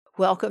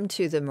Welcome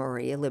to the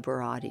Maria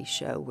Liberati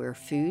Show, where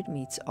food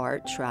meets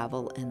art,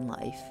 travel, and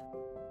life.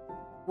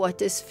 What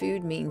does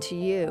food mean to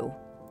you?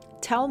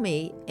 Tell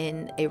me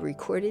in a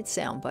recorded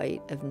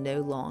soundbite of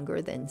no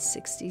longer than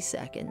 60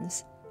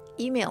 seconds.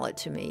 Email it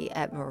to me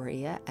at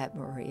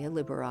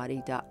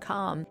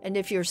marialiberati.com. And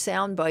if your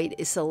soundbite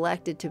is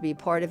selected to be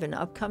part of an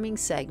upcoming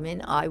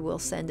segment, I will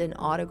send an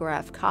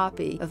autographed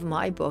copy of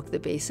my book, The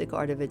Basic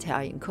Art of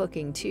Italian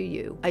Cooking, to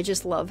you. I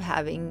just love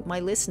having my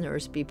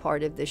listeners be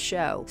part of the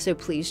show, so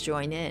please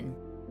join in.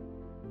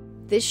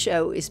 This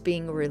show is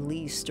being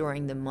released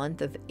during the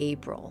month of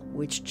April,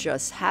 which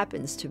just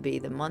happens to be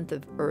the month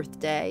of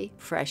Earth Day,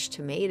 Fresh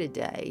Tomato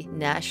Day,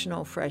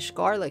 National Fresh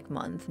Garlic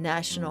Month,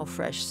 National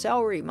Fresh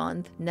Celery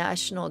Month,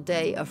 National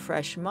Day of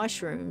Fresh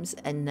Mushrooms,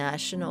 and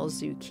National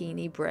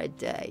Zucchini Bread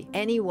Day.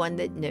 Anyone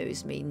that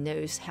knows me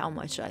knows how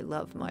much I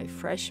love my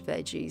fresh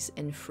veggies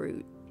and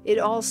fruit. It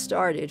all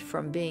started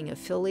from being a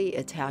Philly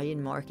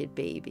Italian market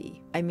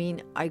baby.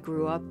 I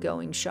grew up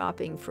going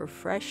shopping for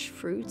fresh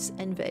fruits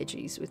and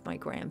veggies with my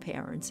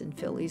grandparents in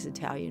Philly's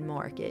Italian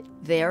market.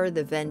 There,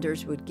 the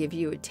vendors would give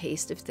you a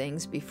taste of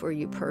things before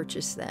you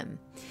purchase them.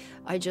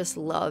 I just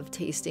loved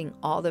tasting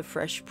all the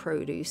fresh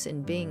produce,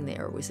 and being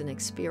there was an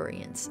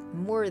experience,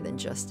 more than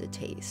just a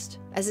taste.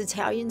 As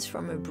Italians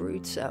from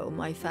Abruzzo,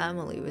 my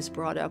family was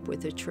brought up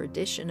with a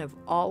tradition of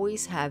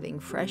always having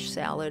fresh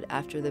salad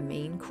after the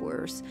main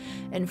course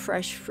and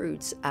fresh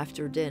fruits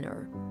after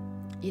dinner.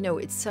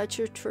 It's such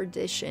a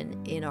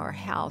tradition in our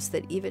house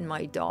that even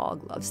my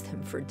dog loves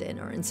them for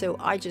dinner, and so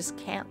I just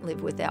can't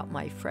live without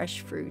my fresh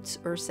fruits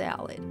or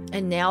salad.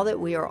 And now that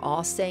we are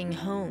all staying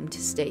home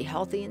to stay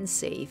healthy and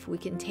safe, we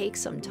can take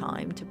some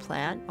time to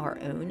plant our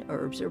own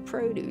herbs or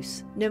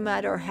produce. No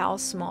matter how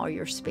small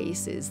your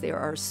space is, there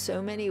are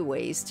so many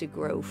ways to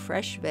grow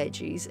fresh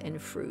veggies and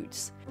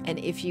fruits. And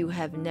if you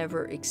have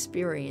never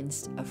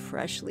experienced a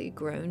freshly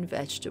grown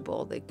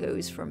vegetable that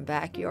goes from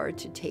backyard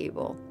to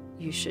table,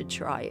 you should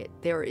try it.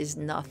 There is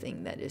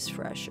nothing that is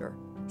fresher.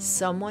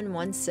 Someone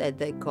once said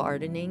that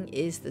gardening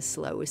is the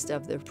slowest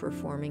of the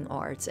performing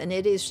arts, and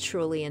it is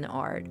truly an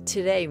art.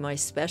 Today, my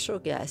special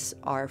guests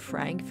are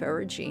Frank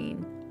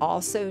Ferragine,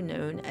 also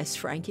known as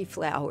Frankie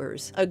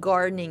Flowers, a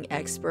gardening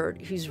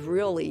expert who's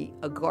really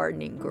a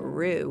gardening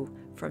guru,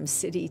 from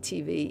City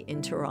TV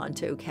in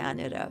Toronto,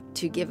 Canada,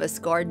 to give us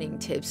gardening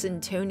tips,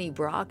 and Tony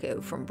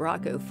Bracco from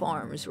Bracco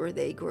Farms, where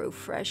they grow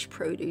fresh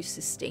produce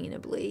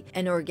sustainably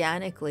and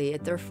organically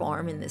at their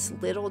farm in this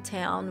little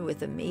town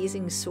with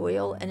amazing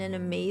soil and an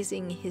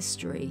amazing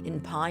history in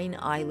Pine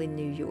Island,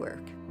 New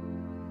York.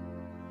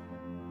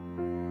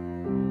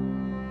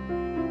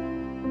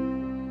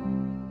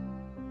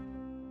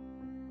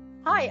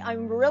 Hi,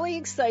 I'm really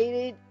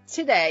excited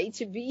today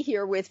to be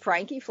here with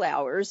Frankie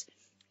Flowers,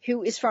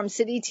 who is from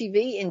City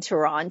TV in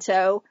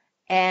Toronto,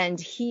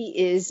 and he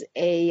is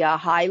a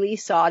highly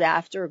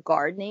sought-after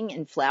gardening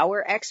and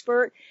flower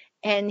expert,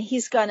 and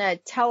he's going to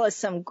tell us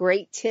some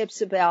great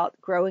tips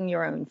about growing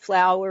your own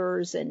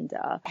flowers and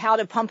how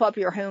to pump up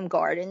your home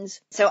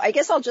gardens. So I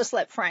guess I'll just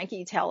let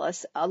Frankie tell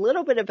us a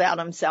little bit about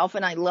himself,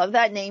 and I love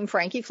that name,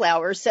 Frankie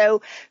Flowers.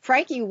 So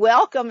Frankie,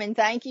 welcome, and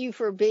thank you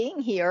for being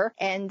here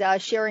and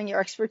sharing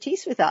your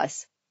expertise with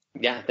us.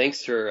 Yeah,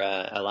 thanks for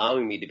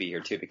allowing me to be here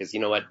too, because you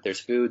know what?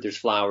 There's food, there's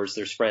flowers,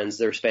 there's friends,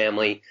 there's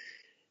family,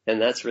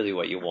 and that's really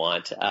what you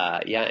want.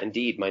 Yeah,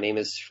 indeed. My name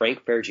is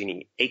Frank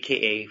Ferragine,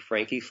 a.k.a.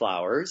 Frankie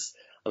Flowers.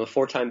 I'm a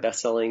 4-time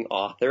best-selling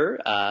author.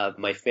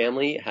 My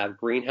family have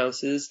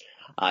greenhouses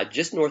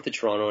just north of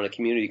Toronto in a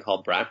community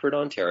called Bracco,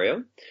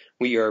 Ontario.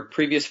 We are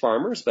previous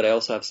farmers, but I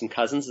also have some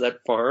cousins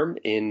that farm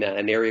in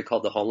an area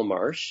called the Hollow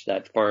Marsh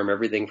that farm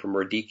everything from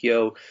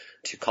radicchio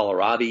to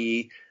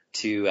kohlrabi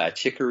to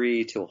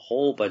chicory, to a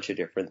whole bunch of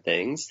different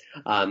things.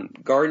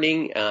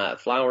 Gardening,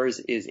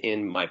 flowers is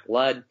in my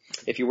blood.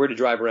 If you were to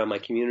drive around my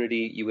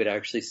community, you would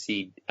actually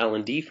see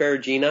L&D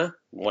Ferragina,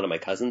 one of my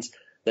cousins,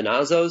 the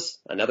Nazos,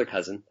 another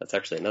cousin, that's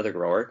actually another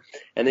grower,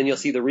 and then you'll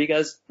see the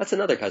Rigas, that's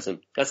another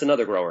cousin, that's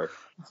another grower.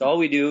 So all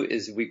we do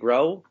is we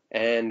grow,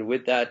 and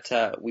with that,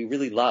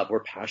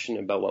 we're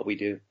passionate about what we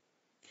do.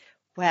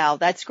 Wow,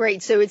 that's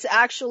great. So it's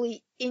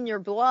actually in your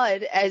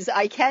blood, as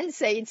I can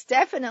say, it's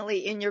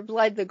definitely in your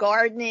blood, the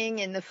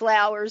gardening and the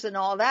flowers and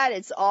all that.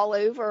 It's all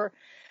over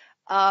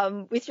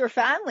with your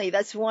family.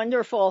 That's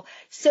wonderful.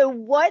 So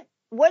what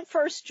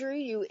first drew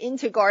you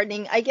into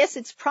gardening? I guess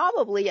it's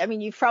probably,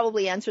 you've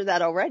probably answered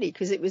that already,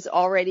 because it was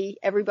already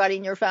everybody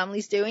in your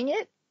family's doing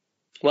it.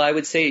 Well, I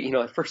would say,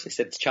 at first I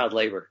said it's child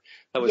labor.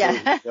 That was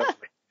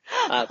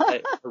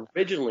but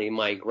originally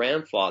my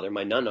grandfather,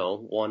 my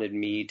nonno, wanted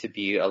me to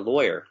be a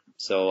lawyer.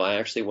 So I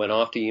actually went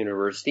off to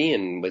university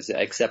and was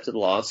accepted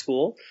law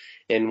school.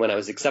 And when I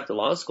was accepted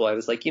law school, I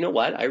was like, you know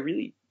what? I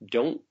really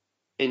don't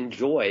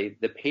enjoy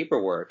the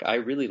paperwork. I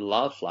really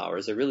love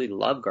flowers. I really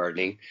love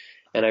gardening.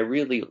 And I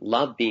really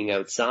love being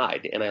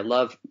outside. And I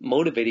love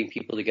motivating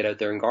people to get out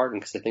there and garden,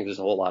 because I think there's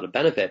a whole lot of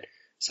benefit.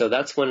 So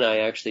that's when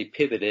I actually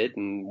pivoted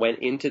and went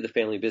into the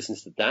family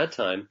business at that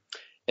time.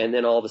 And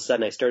then all of a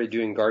sudden I started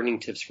doing gardening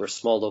tips for a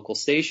small local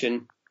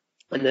station.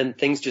 And then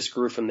things just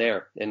grew from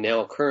there. And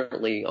now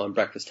currently on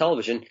breakfast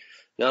television,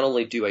 not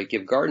only do I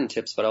give garden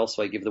tips, but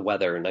also I give the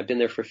weather. And I've been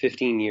there for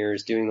 15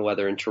 years doing the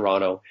weather in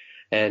Toronto.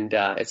 And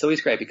it's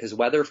always great because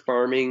weather,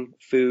 farming,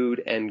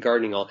 food, and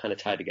gardening all kind of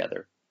tie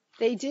together.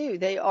 They do.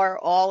 They are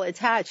all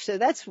attached. So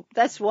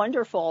that's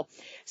wonderful.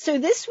 So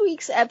this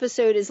week's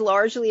episode is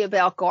largely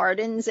about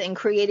gardens and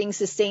creating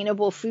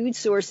sustainable food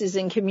sources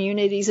in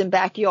communities and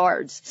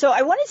backyards. So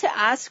I wanted to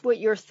ask what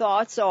your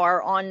thoughts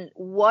are on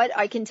what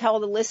I can tell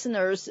the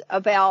listeners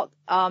about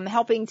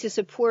helping to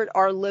support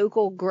our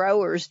local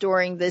growers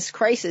during this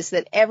crisis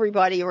that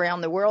everybody around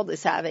the world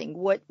is having.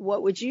 What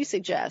would you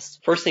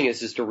suggest? First thing is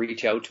just to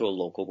reach out to a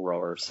local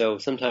grower. So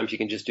sometimes you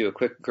can just do a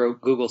quick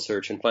Google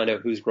search and find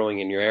out who's growing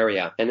in your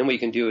area. And then what you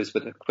can do is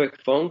with a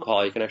quick phone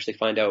call, you can actually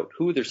find out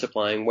who they're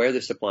supplying, where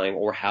they're supplying,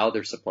 or how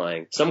they're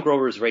supplying. Some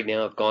growers right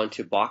now have gone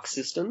to box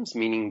systems,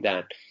 meaning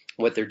that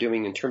what they're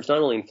doing in terms not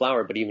only in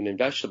flower, but even in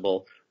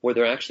vegetable, where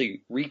they're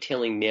actually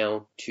retailing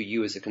now to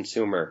you as a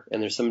consumer.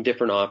 And there's some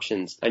different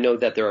options. I know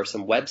that there are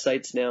some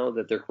websites now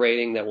that they're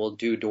creating that will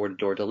do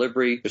door-to-door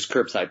delivery. There's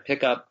curbside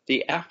pickup.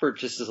 The effort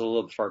just is a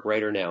little bit far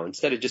greater now.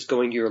 Instead of just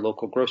going to your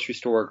local grocery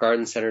store or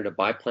garden center to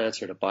buy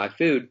plants or to buy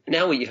food,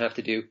 now what you have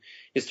to do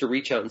is to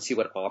reach out and see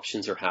what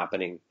options are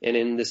happening. And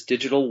in this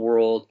digital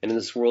world and in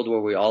this world where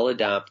we all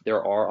adapt,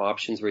 there are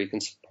options where you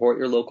can support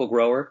your local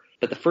grower.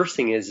 But the first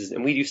thing is,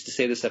 and we used to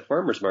say this at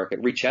farmers market,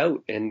 reach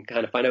out and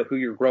kind of find out who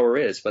your grower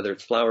is, whether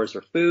it's flowers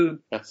or food.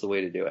 That's the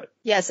way to do it.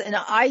 Yes. And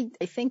I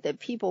think that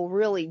people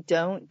really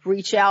don't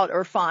reach out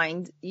or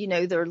find,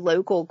 their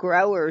local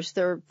growers.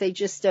 They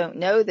just don't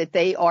know that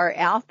they are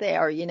out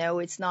there.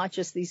 It's not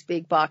just these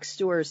big box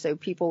stores. So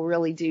people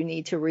really do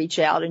need to reach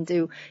out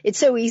and it's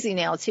so easy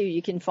now too.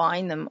 You can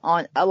find them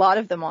a lot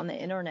of them on the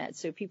internet.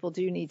 So people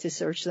do need to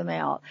search them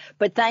out.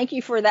 But thank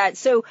you for that.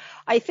 So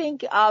I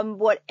think,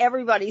 what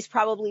everybody's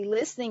probably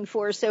listening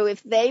for. So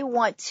if they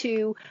want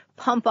to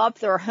pump up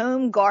their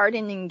home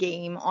gardening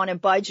game on a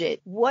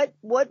budget, what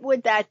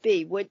would that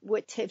be?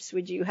 What tips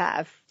would you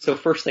have? So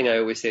first thing I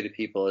always say to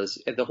people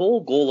is the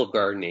whole goal of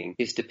gardening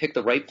is to pick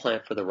the right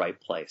plant for the right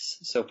place.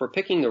 So if we're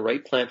picking the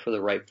right plant for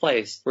the right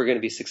place, we're going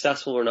to be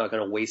successful. We're not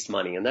going to waste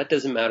money. And that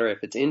doesn't matter if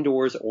it's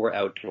indoors or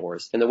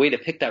outdoors. And the way to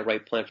pick that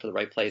right plant for the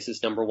right place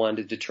is number one,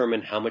 to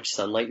determine how much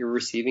sunlight you're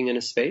receiving in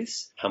a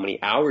space, how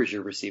many hours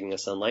you're receiving of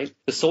sunlight,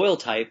 the soil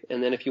type,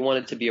 and then if you want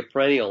it to be a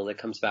perennial that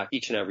comes back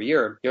each and every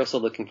year, you're also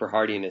looking for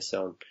hardiness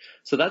zone.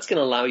 So that's going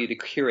to allow you to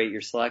curate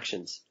your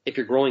selections. If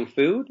you're growing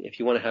food, if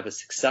you want to have a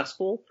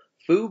successful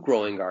food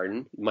growing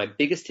garden, my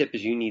biggest tip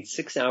is you need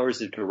 6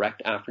 hours of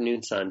direct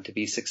afternoon sun to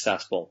be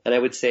successful. And I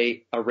would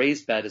say a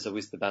raised bed is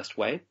always the best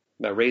way.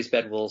 A raised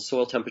bed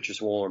soil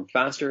temperatures will warm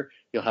faster.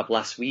 You'll have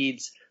less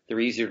weeds. They're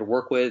easier to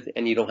work with,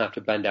 and you don't have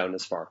to bend down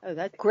as far. Oh,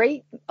 that's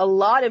great. A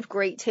lot of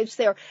great tips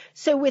there.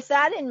 So with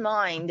that in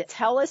mind,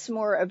 tell us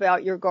more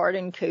about your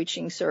garden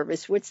coaching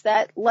service. What's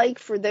that like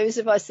for those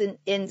of us in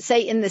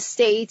the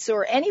States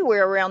or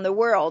anywhere around the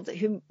world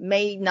who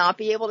may not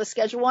be able to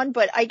schedule one,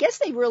 but I guess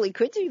they really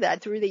could do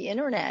that through the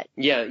internet.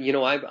 Yeah,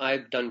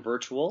 I've done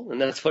virtual, and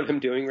that's what I'm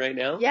doing right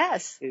now.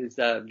 Yes. Is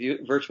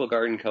virtual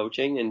garden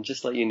coaching. And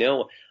just to let you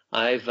know,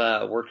 I've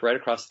worked right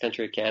across the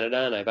country of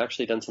Canada, and I've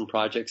actually done some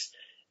projects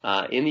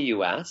in the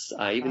U.S.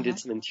 I even did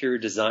some interior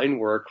design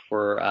work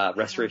for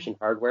Restoration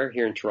Hardware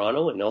here in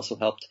Toronto, and also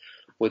helped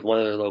with one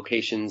of their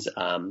locations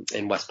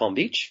in West Palm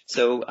Beach.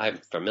 So I'm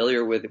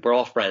familiar with it. We're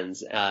all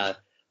friends.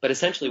 But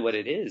essentially what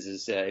it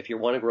is if you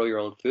want to grow your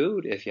own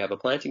food, if you have a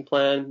planting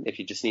plan, if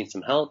you just need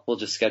some help, we'll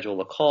just schedule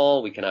a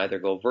call. We can either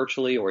go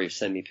virtually or you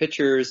send me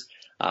pictures.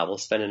 We'll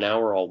spend an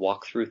hour. I'll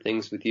walk through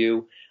things with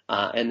you.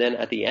 And then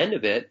at the end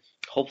of it,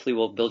 hopefully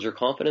we'll build your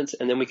confidence,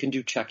 and then we can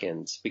do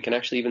check-ins. We can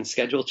actually even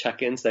schedule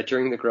check-ins that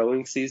during the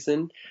growing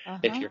season,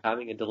 if you're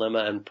having a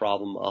dilemma and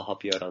problem, I'll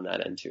help you out on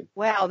that end too.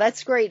 Wow,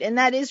 that's great. And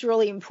that is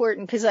really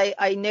important because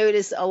I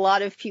notice a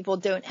lot of people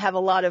don't have a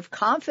lot of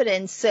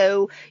confidence.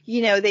 So,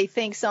 they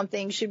think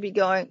something should be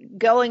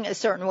going a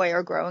certain way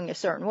or growing a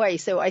certain way.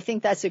 So I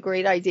think that's a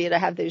great idea to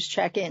have those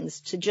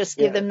check-ins to just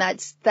give them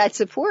that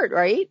support,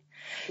 right?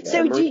 Yeah,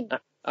 so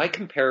Maria, I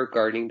compare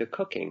gardening to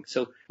cooking.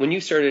 So when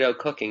you started out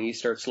cooking, you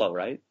start slow,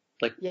 right?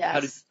 How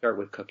did you start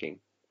with cooking?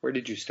 Where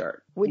did you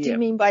start? What do you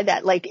mean by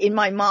that? Like in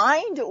my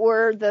mind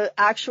or the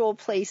actual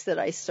place that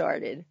I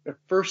started? The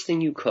first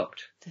thing you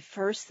cooked. The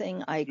first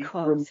thing I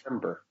cooked.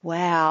 Remember.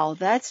 Wow,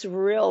 that's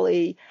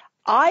really,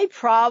 I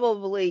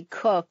probably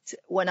cooked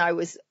when I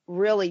was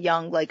really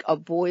young, like a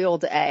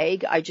boiled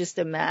egg. I just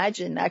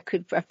imagine that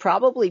could have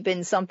probably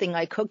been something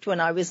I cooked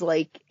when I was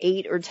like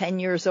 8 or 10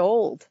 years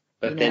old.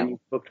 But then you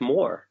cooked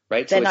more,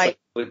 right? So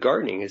with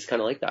gardening, it's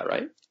kind of like that,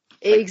 right?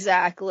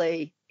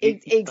 Exactly.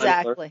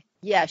 Exactly.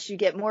 Yes, you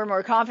get more and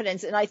more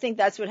confidence. And I think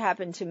that's what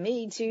happened to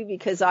me too,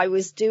 because I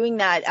was doing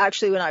that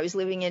actually when I was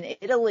living in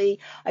Italy.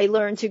 I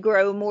learned to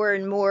grow more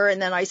and more.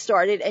 And then I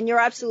started, and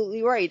you're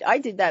absolutely right. I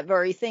did that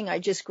very thing. I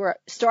just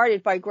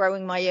started by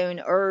growing my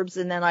own herbs,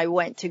 and then I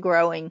went to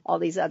growing all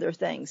these other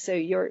things. So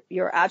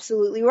you're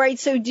absolutely right.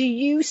 So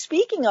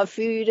speaking of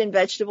food and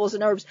vegetables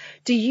and herbs,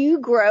 do you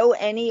grow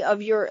any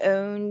of your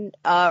own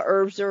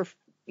herbs or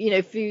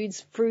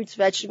foods, fruits,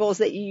 vegetables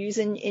that you use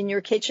in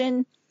your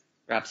kitchen?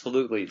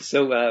 Absolutely.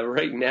 So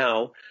right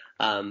now,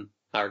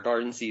 our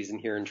garden season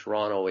here in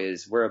Toronto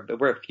is we're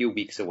a few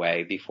weeks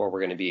away before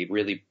we're going to be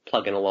really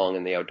plugging along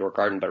in the outdoor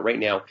garden. But right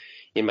now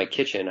in my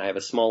kitchen, I have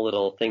a small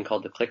little thing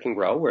called the Click and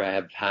Grow where I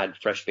have had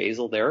fresh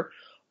basil there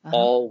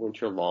all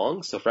winter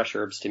long. So fresh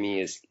herbs to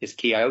me is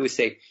key. I always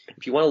say,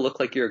 if you want to look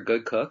like you're a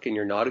good cook and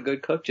you're not a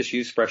good cook, just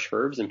use fresh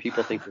herbs and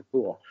people think you're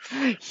cool.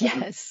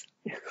 Yes.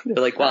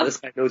 They're like, wow, this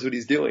guy knows what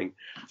he's doing.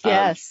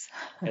 Yes.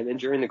 And then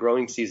during the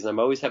growing season,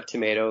 I always have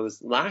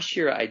tomatoes. Last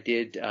year I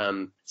did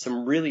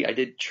I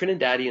did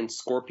Trinidadian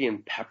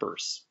scorpion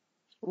peppers.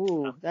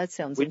 Ooh, that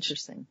sounds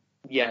interesting.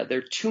 Yeah,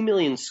 they're 2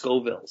 million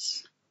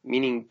Scovilles,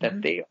 meaning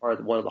that they are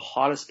one of the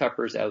hottest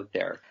peppers out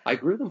there. I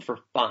grew them for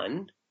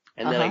fun,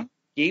 and then I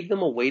gave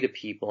them away to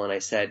people, and I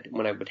said,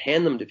 when I would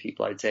hand them to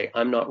people, I'd say,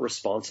 I'm not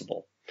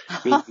responsible.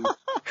 Meaning,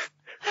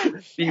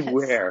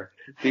 beware.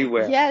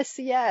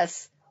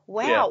 Yes.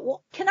 Wow. Yeah.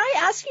 Well, can I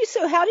ask you,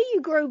 so how do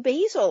you grow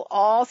basil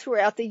all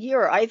throughout the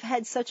year? I've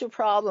had such a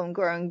problem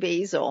growing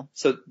basil.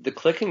 So the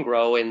Click and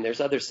Grow, and there's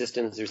other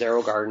systems, there's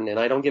Arrow Garden, and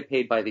I don't get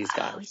paid by these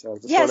guys. So I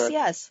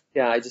just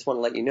I just want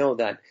to let you know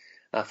that,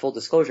 full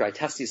disclosure, I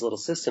test these little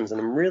systems,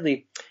 and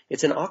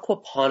it's an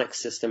aquaponic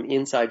system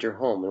inside your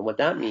home. And what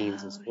that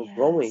means is we're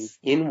growing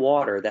in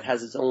water that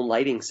has its own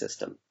lighting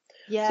system.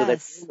 Yes. So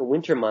that in the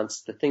winter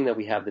months, the thing that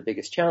we have the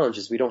biggest challenge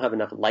is we don't have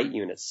enough light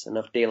units,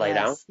 enough daylight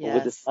out. But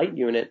with this light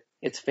unit,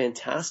 it's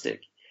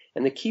fantastic.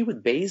 And the key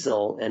with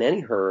basil and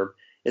any herb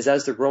is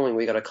as they're growing,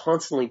 we got to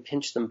constantly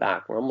pinch them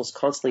back. We're almost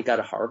constantly got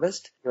to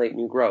harvest, stimulate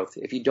new growth.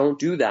 If you don't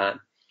do that,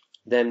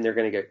 then they're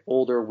going to get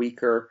older,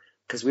 weaker,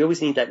 because we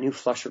always need that new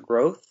flusher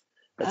growth.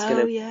 That's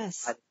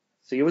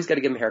So you always got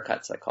to give them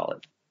haircuts, I call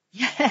it.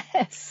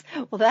 Yes.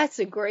 Well, that's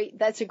a great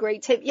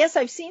tip. Yes,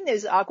 I've seen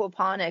those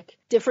aquaponic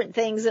different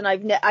things, and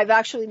I've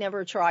actually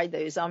never tried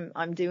those.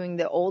 I'm doing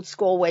the old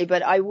school way,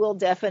 but I will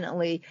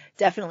definitely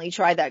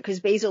try that, because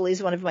basil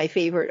is one of my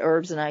favorite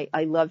herbs, and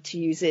I love to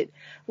use it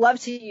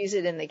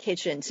in the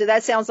kitchen. So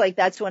that sounds like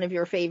that's one of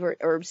your favorite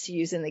herbs to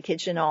use in the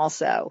kitchen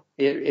also.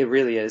 It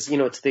really is.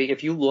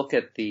 If you look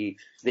at the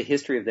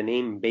history of the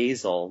name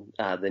basil,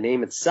 the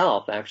name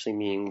itself actually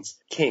means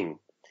king.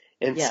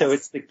 And so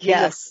it's the king.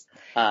 Yes.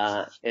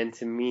 And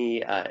to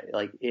me,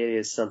 it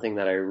is something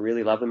that I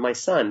really love. And my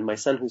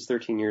son who's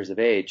 13 years of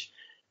age,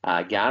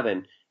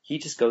 Gavin, he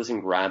just goes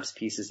and grabs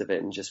pieces of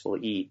it and just will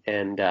eat.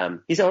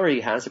 And, he's already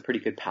has a pretty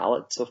good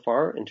palate so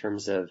far in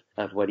terms of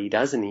what he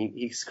does. And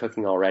he's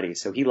cooking already.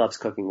 So he loves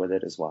cooking with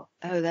it as well.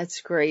 Oh,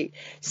 that's great.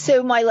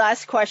 So my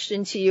last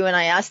question to you, and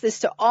I ask this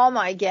to all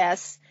my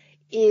guests,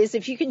 is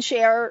if you can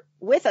share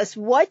with us,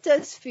 what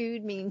does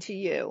food mean to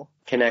you?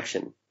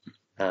 Connection.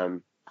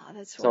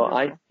 That's so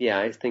wonderful.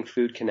 I think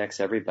food connects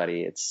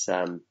everybody. It's,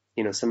 some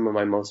of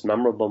my most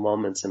memorable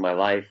moments in my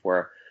life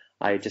where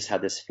I just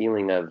had this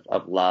feeling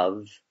of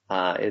love,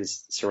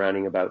 is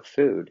surrounding about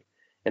food.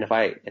 And if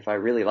I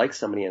really like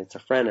somebody and it's a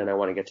friend and I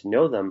want to get to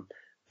know them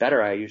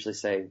better, I usually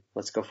say,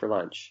 let's go for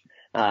lunch.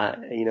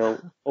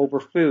 Over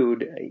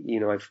food,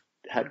 I've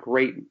had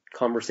great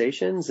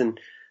conversations, and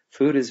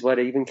food is what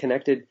even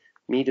connected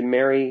me to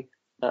marry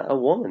a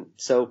woman.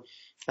 So,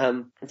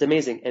 it's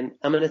amazing. And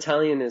I'm an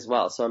Italian as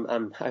well. So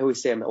I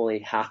always say I'm only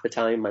half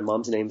Italian. My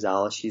mom's name's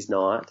Alice. She's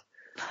not.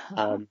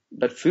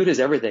 But food is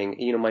everything.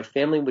 My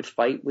family would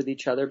fight with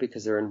each other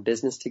because they're in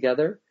business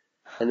together.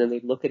 And then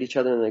they'd look at each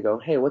other and they go,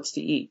 hey, what's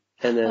to eat?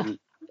 And then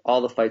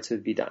all the fights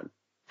would be done.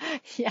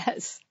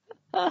 Yes.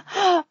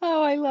 Oh,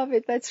 I love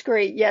it. That's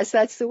great. Yes,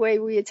 that's the way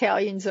we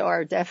Italians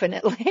are,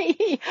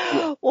 definitely.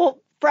 Yeah.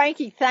 Well,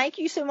 Frankie, thank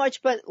you so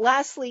much. But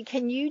lastly,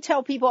 can you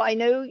tell people, I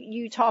know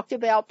you talked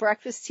about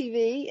Breakfast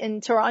TV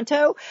in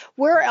Toronto.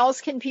 Where else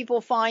can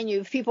people find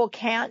you if people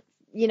can't,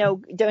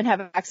 don't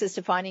have access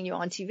to finding you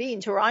on TV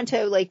in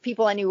Toronto, like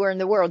people anywhere in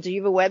the world? Do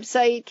you have a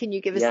website? Can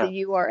you give us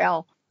the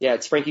URL? Yeah,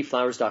 it's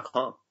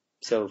frankieflowers.com.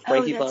 So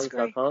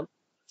frankieflowers.com.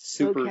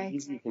 Super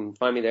easy. You can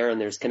find me there, and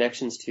there's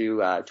connections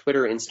to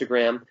Twitter,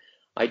 Instagram.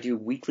 I do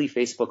weekly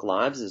Facebook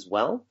Lives as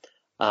well,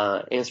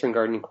 answering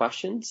gardening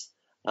questions.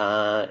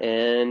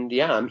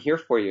 I'm here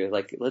for you.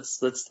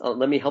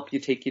 Let me help you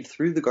take you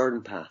through the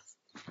garden path.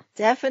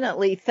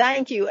 Definitely.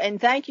 Thank you. And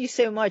thank you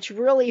so much.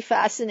 Really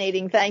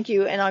fascinating. Thank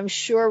you. And I'm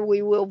sure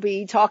we will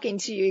be talking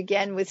to you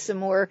again with some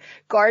more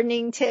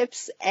gardening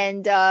tips,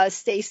 and,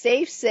 stay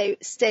safe,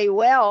 stay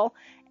well.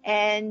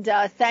 And,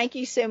 thank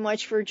you so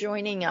much for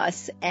joining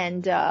us.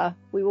 And,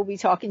 we will be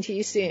talking to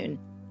you soon.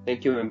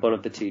 Thank you, and bon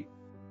appetit.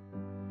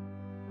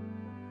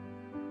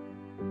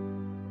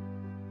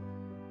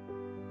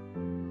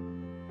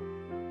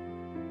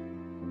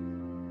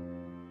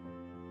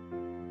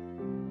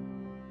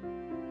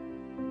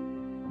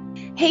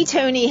 Hey,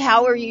 Tony,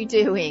 how are you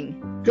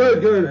doing?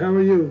 Good. How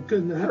are you?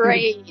 Good.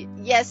 Great.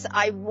 Yes,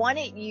 I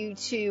wanted you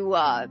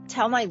to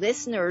tell my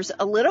listeners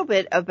a little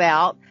bit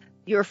about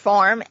your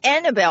farm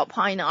and about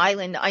Pine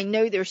Island. I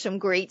know there's some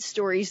great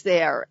stories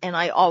there, and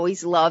I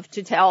always love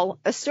to tell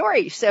a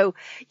story. So,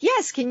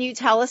 yes, can you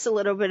tell us a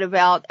little bit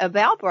about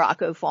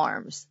Bracco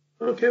Farms?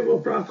 Okay, well,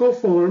 Bracco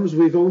Farms,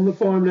 we've owned the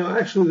farm now.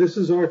 Actually, this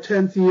is our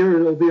 10th year,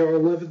 and it'll be our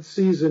 11th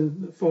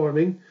season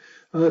farming.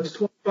 It's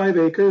 25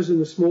 acres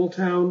in a small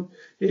town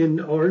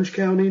in Orange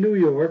County, New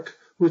York,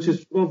 which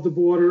is above the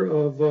border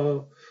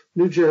of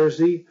New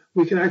Jersey.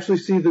 We can actually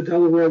see the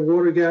Delaware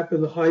Water Gap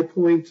and the High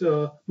Point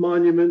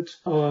Monument,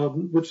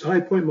 which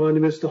High Point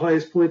Monument is the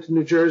highest point in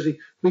New Jersey.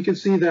 We can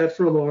see that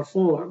from our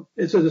farm.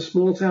 It's in the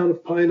small town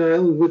of Pine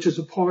Island, which is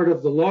a part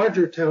of the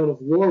larger town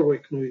of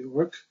Warwick, New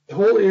York. The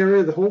whole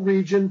area, the whole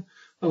region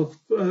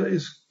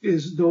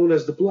is known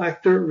as the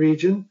Black Dirt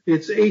region.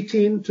 It's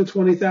 18 to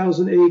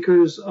 20,000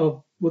 acres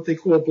of what they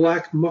call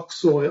black muck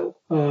soil.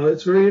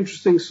 It's very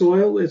interesting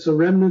soil. It's a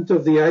remnant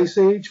of the Ice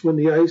Age when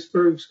the ice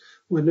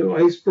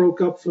broke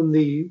up from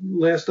the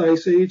last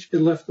Ice Age. It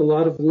left a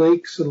lot of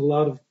lakes and a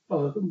lot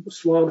of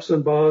swamps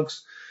and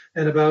bogs.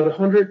 And about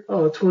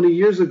 120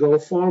 years ago,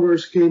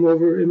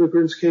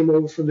 immigrants came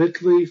over from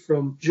Italy,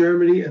 from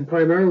Germany, and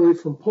primarily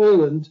from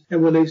Poland.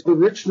 And when they saw the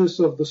richness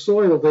of the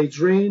soil, they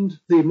drained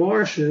the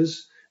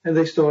marshes and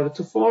they started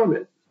to farm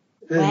it.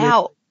 And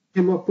wow. They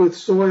came up with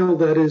soil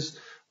that is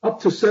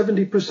up to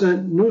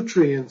 70%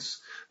 nutrients.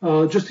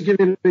 Just to give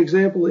you an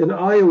example, in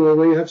Iowa,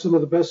 where you have some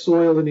of the best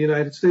soil in the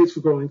United States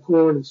for growing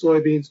corn and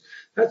soybeans,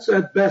 that's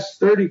at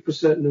best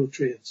 30%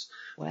 nutrients.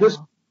 Wow. This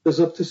is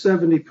up to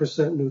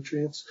 70%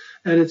 nutrients,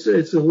 and it's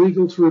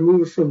illegal to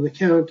remove it from the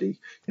county.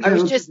 I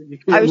was just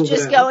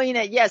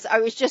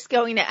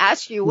going to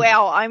ask you,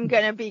 wow, I'm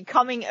going to be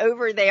coming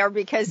over there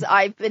because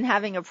I've been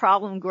having a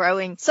problem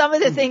growing some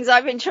of the things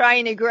I've been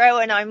trying to grow,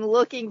 and I'm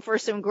looking for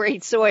some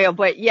great soil.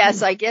 But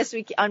yes, I guess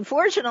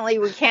unfortunately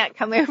we can't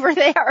come over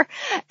there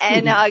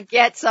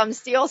and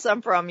steal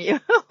some from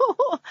you.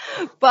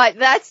 But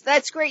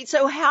that's great.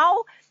 So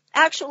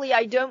actually,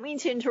 I don't mean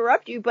to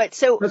interrupt you, but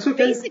so okay.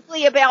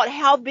 Basically about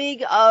how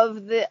big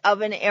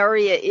of an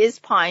area is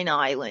Pine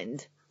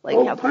Island?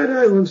 Pine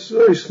Island's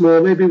very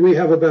small. Maybe we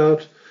have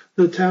the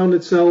town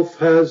itself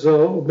has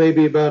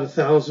maybe about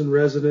 1,000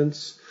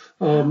 residents.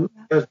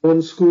 Has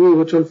one school,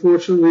 which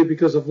unfortunately,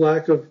 because of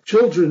lack of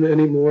children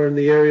anymore in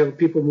the area,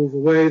 people move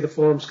away, the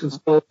farms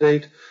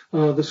consolidate.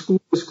 The school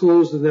is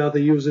closed and now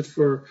they use it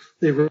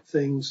they rent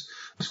things.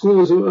 The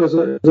school is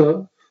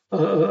a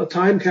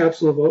time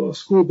capsule of a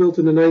school built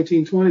in the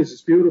 1920s.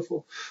 It's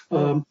beautiful.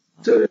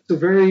 It's a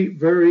very,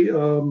 very,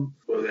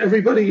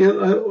 everybody,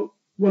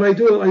 when I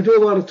do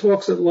a lot of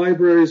talks at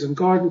libraries and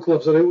garden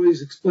clubs, and I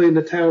always explain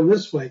the town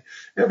this way.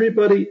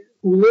 Everybody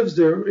who lives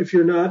there, if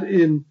you're not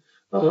in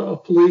a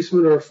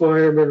policeman or a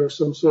fireman or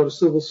some sort of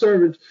civil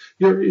servant,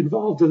 you're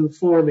involved in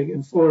farming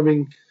and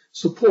farming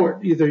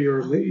support. Either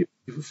you're a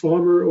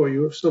farmer or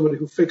you're somebody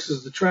who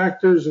fixes the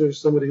tractors or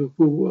somebody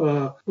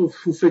who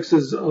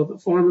fixes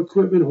farm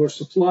equipment or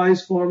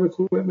supplies farm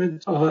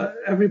equipment.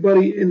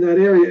 Everybody in that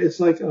area, it's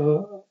like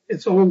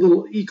its own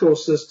little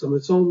ecosystem,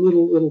 its own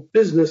little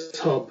business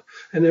hub,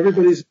 and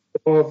everybody's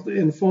involved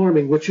in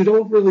farming, which you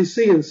don't really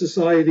see in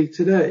society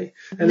today.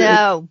 And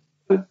no.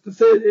 The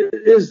thing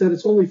is that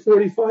it's only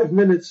 45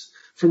 minutes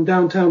from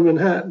downtown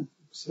Manhattan.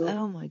 So.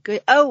 Oh my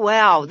good. Oh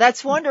wow.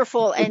 That's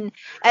wonderful. And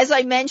as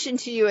I mentioned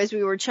to you, as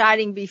we were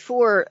chatting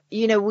before,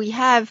 we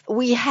have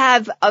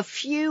a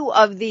few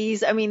of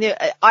these. I mean,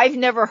 I've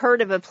never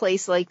heard of a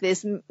place like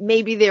this.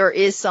 Maybe there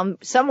is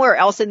somewhere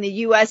else in the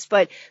U.S.,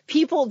 but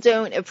people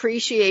don't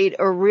appreciate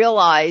or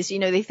realize,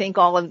 they think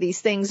all of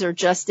these things are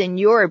just in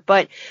Europe,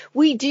 but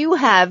we do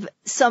have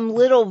some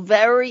little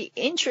very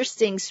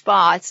interesting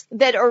spots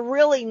that are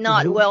really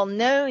not well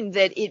known,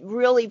 that it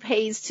really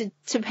pays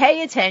to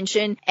pay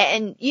attention.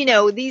 And,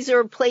 these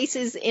are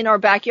places in our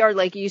backyard.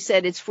 Like you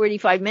said, it's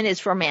 45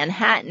 minutes from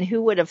Manhattan.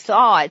 Who would have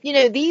thought?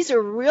 These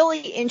are really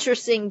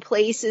interesting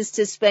places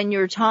to spend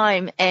your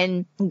time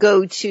and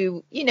go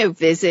to,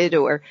 visit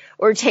or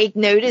take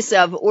notice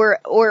of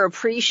or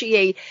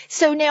appreciate.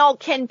 So now,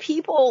 can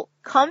people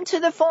come to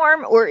the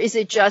farm, or is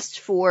it just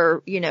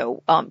for,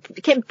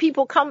 can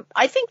people come?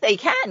 I think they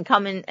can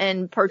come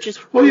and purchase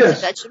fruits and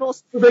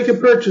vegetables. They can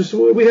purchase.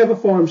 We have a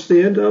farm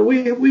stand.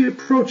 We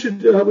approach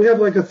it. We have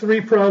like a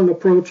 3-pronged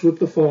approach with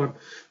the farm.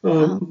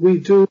 We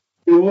do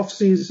the off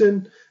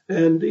season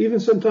and even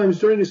sometimes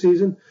during the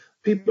season.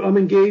 I'm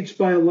engaged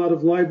by a lot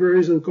of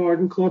libraries and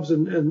garden clubs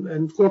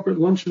and corporate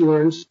lunch and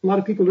learns. A lot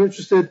of people are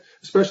interested,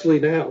 especially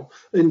now,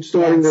 in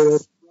starting their own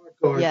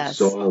gardens. Yes.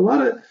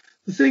 So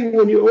the thing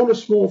when you own a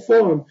small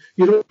farm,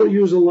 you don't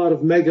use a lot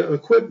of mega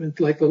equipment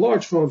like the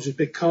large farms, your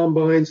big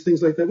combines,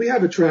 things like that. We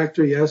have a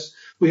tractor, yes.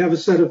 We have a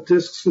set of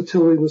discs for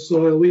tilling the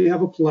soil. We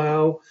have a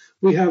plow.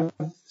 We have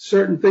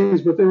certain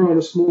things, but they're on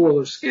a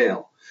smaller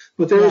scale.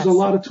 But there is a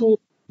lot of tools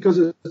because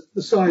of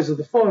the size of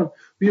the farm.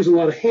 We use a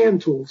lot of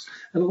hand tools.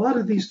 And a lot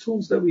of these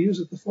tools that we use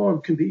at the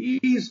farm can be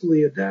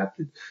easily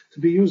adapted to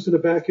be used in a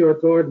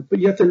backyard garden, but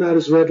yet they're not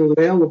as readily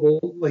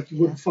available like you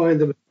wouldn't find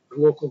them at a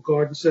local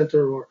garden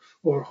center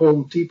or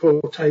Home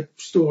Depot type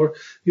store.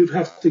 You'd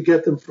have to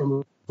get them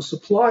from a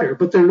supplier,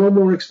 but they're no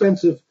more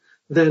expensive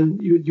than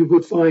you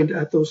would find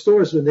at those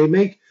stores, and they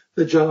make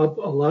the job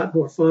a lot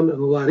more fun and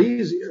a lot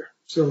easier.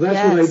 So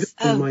that's what I do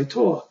in my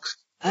talks.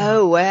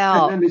 Oh,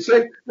 wow. And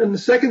the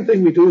second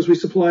thing we do is we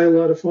supply a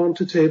lot of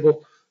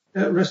farm-to-table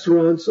at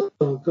restaurants,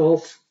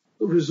 golf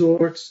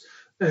resorts,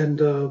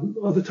 and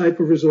other type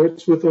of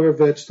resorts with our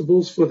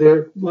vegetables.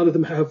 A lot of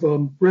them have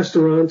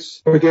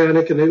restaurants,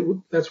 organic,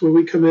 and that's where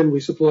we come in. We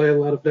supply a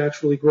lot of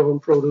naturally grown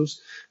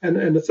produce.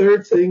 And the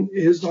third thing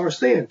is our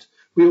stand.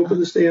 We open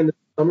the stand in the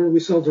summer. We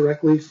sell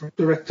direct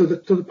to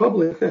the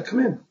public that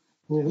come in.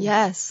 You know?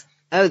 Yes.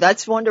 Oh,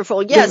 that's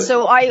wonderful. Yeah.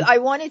 So I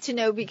wanted to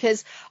know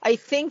because I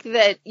think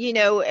that,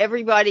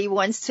 everybody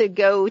wants to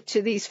go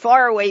to these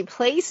faraway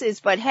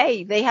places, but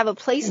hey, they have a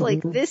place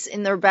like this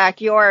in their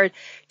backyard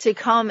to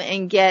come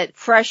and get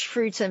fresh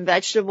fruits and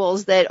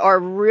vegetables that are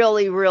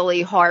really,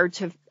 really hard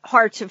to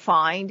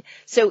find.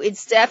 So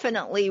it's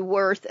definitely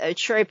worth a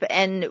trip.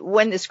 And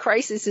when this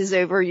crisis is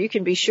over, you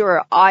can be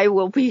sure I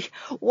will be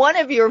one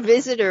of your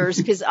visitors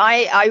because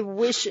I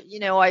wish,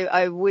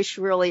 I wish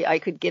really I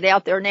could get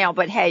out there now.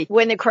 But hey,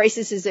 when the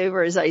crisis is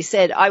over, as I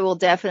said, I will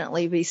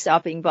definitely be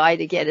stopping by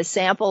to get a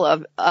sample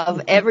of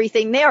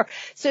everything there.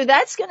 So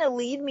that's going to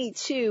lead me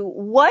to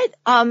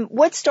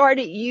what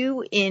started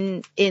you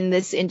in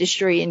this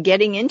industry and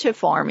getting into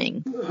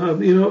farming?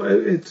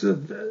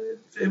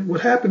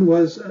 What happened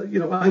was,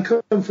 I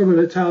come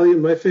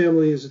from my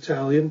family is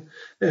Italian,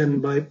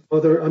 and my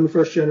mother, I'm a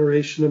first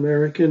generation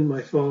American.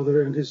 My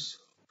father and his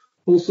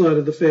whole side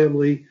of the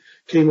family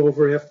came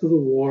over after the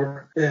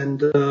war,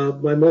 and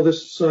my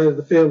mother's side of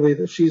the family,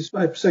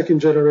 I'm second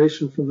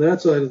generation from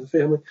that side of the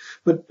family.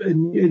 But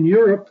in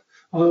Europe,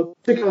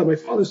 particularly my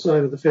father's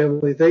side of the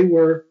family, they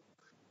were,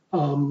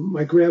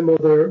 my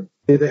grandmother,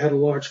 they had a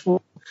large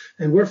farm.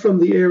 And we're from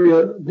the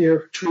area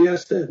near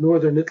Trieste,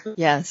 northern Italy.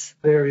 Yes.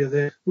 Area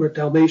there, we're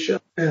Dalmatia.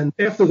 And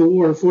after the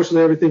war,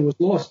 unfortunately, everything was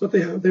lost. But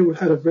they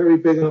had a very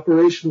big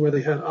operation where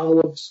they had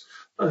olives,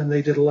 and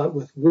they did a lot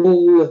with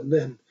wool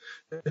and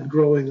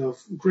growing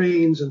of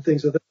grains and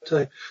things of that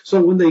type.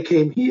 So when they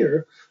came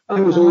here, I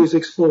was always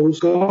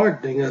exposed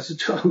gardening as a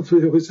child.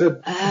 We always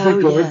had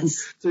big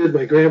gardens. Yes.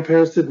 My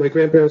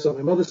grandparents on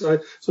my mother's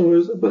side.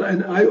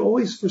 And I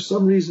always, for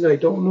some reason, I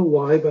don't know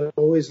why, but I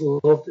always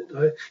loved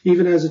it.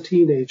 Even as a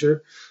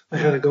teenager, I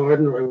had a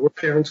garden, or I worked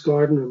parents'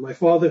 garden, and my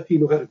father, he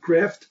knew how to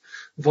graft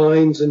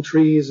vines and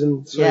trees,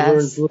 and so I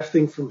learned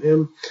everything from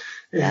him.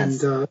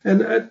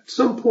 And at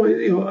some point,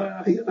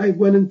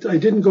 I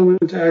didn't go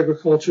into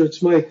agriculture.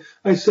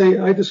 I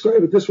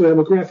describe it this way. I'm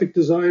a graphic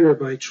designer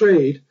by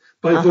trade,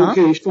 by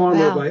vocation,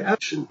 farmer by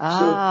action.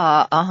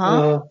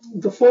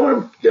 The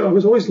farm, I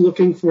was always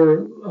looking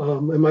for,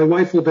 and my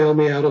wife will bail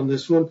me out on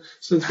this one,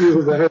 since we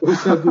were there, I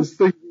always had this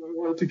thing I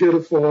wanted to get a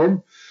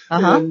farm.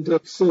 And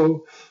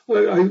so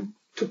I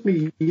took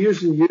me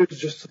years and years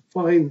just to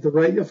find the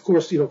right, of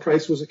course,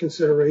 price was a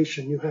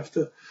consideration. You have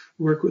to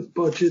work with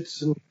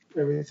budgets and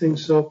everything.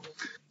 So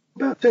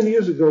about 10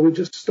 years ago, we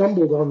just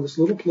stumbled on this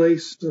little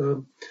place,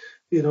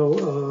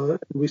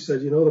 we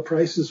said, the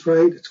price is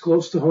right. It's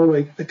close to home.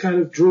 I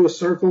kind of drew a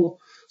circle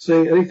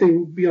saying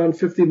anything beyond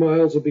 50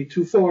 miles will be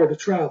too far to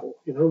travel,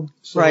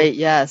 So right.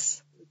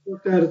 Yes. We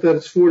looked at it that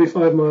it's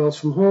 45 miles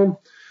from home.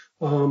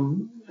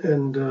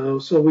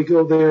 So we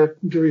go there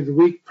during the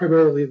week,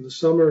 primarily in the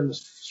summer and the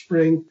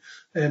spring,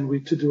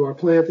 and to do our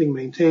planting,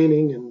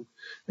 maintaining,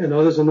 and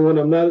others. And when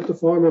I'm not at the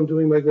farm, I'm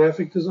doing my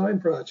graphic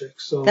design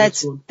projects. So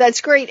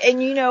that's great.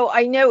 And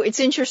I know it's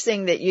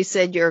interesting that you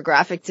said you're a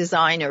graphic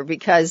designer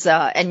because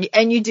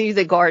and you do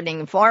the gardening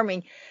and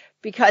farming,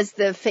 because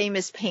the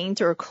famous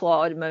painter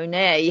Claude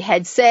Monet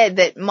had said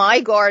that my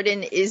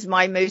garden is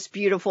my most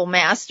beautiful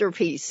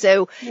masterpiece.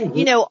 So,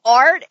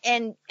 art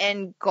and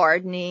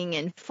gardening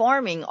and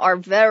farming are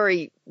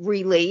very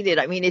related.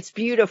 I mean, it's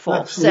beautiful.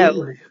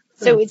 Absolutely.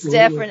 So it's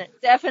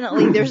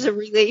definitely there's a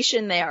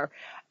relation there.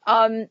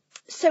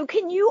 So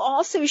can you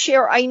also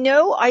share, I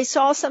know I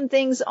saw some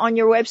things on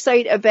your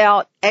website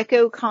about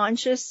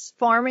eco-conscious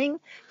farming.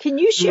 Can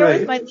you share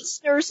with my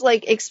listeners,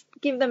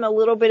 give them a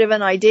little bit of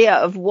an idea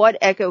of what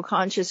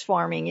eco-conscious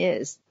farming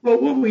is? Well,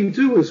 what we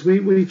do is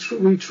we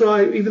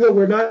try, even though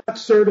we're not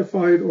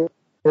certified or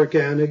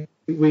organic,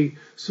 we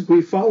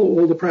follow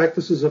all the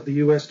practices of the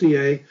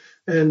USDA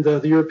and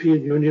the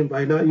European Union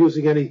by not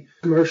using any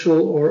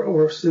commercial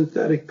or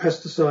synthetic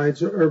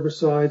pesticides or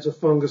herbicides or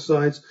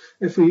fungicides.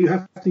 If we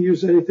have to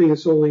use anything,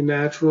 it's only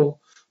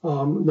natural,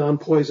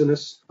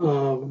 non-poisonous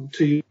to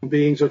human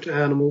beings or to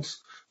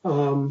animals.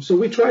 So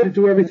we try to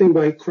do everything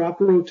by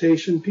crop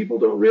rotation. People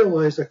don't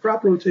realize that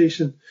crop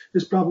rotation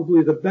is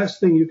probably the best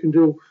thing you can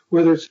do,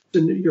 whether it's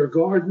in your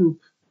garden,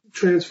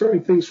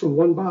 transferring things from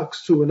one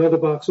box to another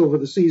box over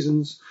the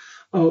seasons,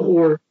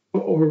 or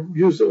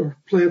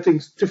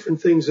planting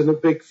different things in a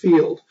big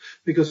field,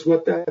 because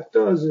what that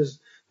does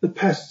is the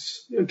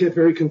pests get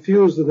very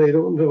confused and they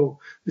don't know.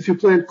 If you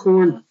plant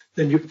corn,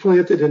 then you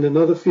plant it in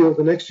another field.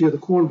 The next year, the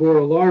corn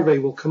borer larvae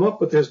will come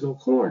up, but there's no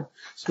corn,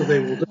 so they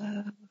will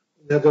die.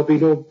 There'll be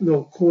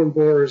no corn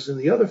borers in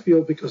the other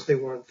field because they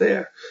weren't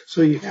there.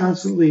 So you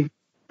constantly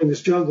in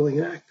this juggling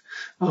act.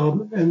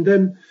 And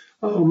then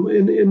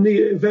in the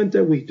event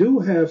that we do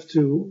have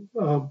to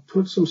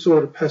put some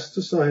sort of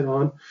pesticide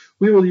on,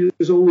 we will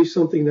use only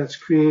something that's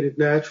created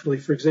naturally.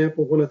 For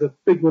example, one of the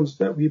big ones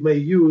that we may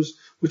use,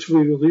 which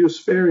we will use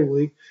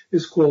sparingly,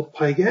 is called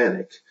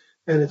pyganic,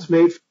 and it's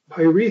made from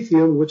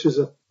pyrethrum, which is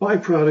a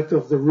byproduct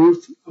of the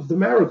root of the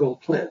marigold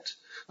plant.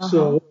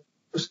 So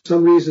for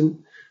some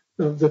reason,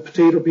 the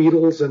potato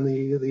beetles and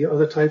the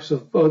other types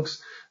of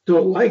bugs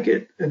don't like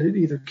it, and it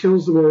either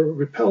kills them or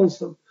repels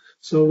them.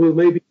 So we'll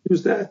maybe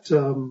use that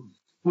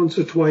once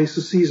or twice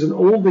a season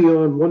only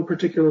on one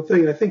particular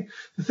thing. I think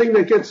the thing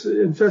that gets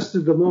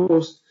infested the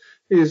most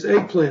is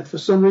eggplant. For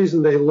some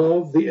reason, they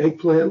love the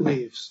eggplant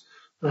leaves.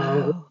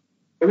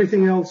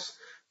 Everything else,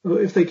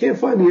 if they can't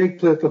find the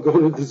eggplant, they'll go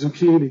to the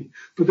zucchini.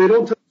 But they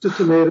don't touch the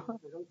tomato,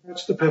 they don't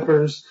touch the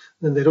peppers,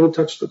 and they don't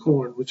touch the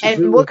corn. Which is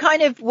really, what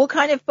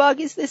kind of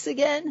bug is this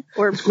again?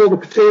 Or it's called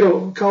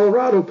a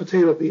Colorado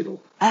potato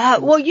beetle.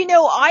 Well, you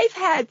know, I've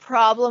had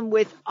problem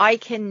with I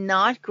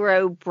cannot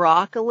grow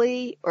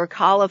broccoli or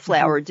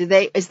cauliflower. Do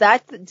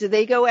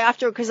they go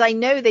after? Because I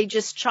know they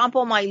just chomp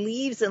all my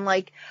leaves and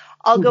like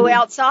I'll go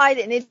outside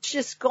and it's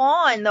just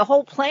gone, the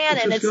whole plant,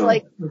 and it's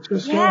like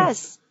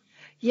yes.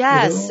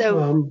 Yes. You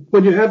know,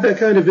 when you have that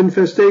kind of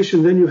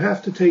infestation, then you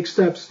have to take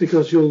steps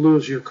because you'll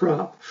lose your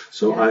crop.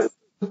 So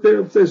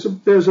there's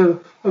a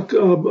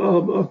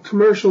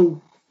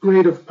commercial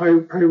grade of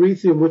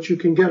pyrethrum, which you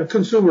can get, a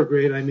consumer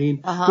grade, I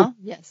mean.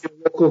 Yes.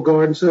 Local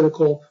garden center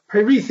called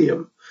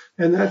pyrethrum.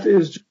 And that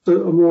is just a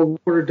more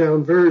watered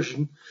down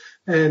version.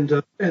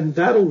 And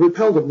that'll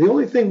repel them. The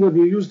only thing when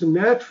you use the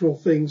natural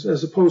things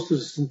as opposed to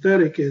the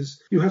synthetic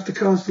is you have to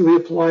constantly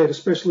apply it,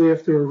 especially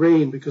after a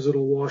rain, because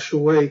it'll wash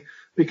away.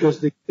 Because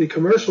the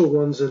commercial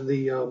ones and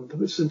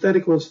the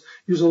synthetic ones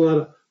use a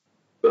lot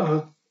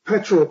of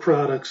petrol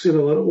products, a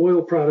lot of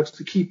oil products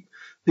to keep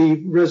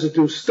the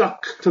residue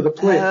stuck to the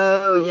plant.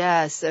 Oh,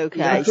 yes. Okay.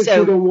 That's what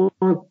you don't want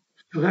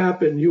to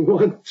happen. You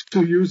want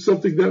to use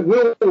something that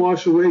will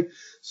wash away.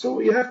 So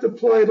you have to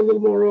apply it a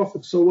little more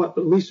often. So what?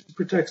 But at least it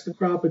protects the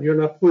crop and you're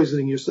not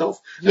poisoning yourself.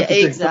 Yeah,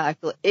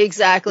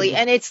 exactly.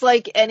 And it's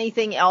like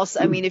anything else.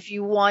 I mean, if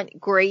you want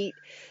great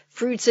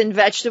fruits and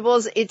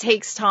vegetables, it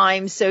takes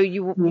time. So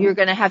you're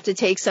going to have to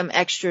take some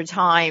extra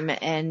time.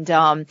 And,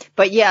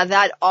 but yeah,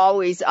 that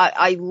always,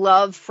 I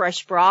love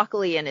fresh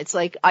broccoli. And it's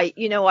like,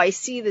 I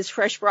see this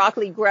fresh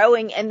broccoli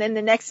growing and then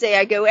the next day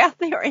I go out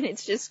there and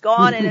it's just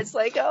gone. And it's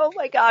like, oh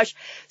my gosh.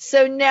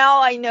 So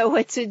now I know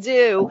what to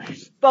do.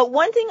 But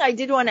one thing I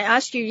did want to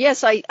ask you,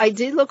 yes, I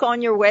did look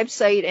on your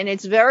website and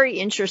it's very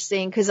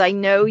interesting because I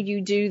know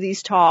you do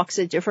these talks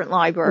at different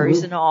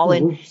libraries and all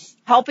and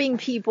helping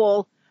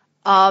people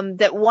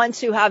that want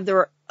to have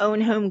their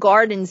own home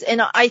gardens.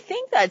 And I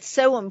think that's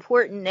so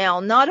important now,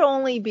 not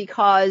only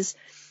because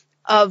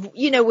of,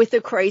 with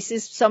the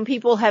crisis, some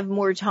people have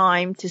more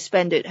time to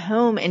spend at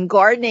home and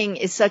gardening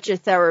is such a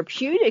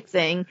therapeutic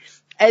thing,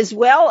 as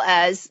well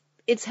as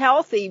it's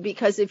healthy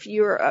because if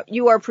you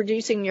are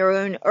producing your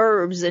own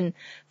herbs and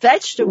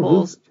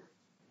vegetables,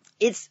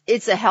 it's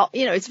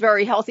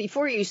very healthy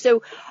for you.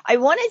 So I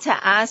wanted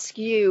to ask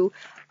you,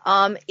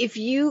 if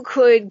you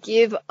could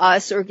give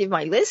us or give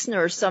my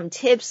listeners some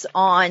tips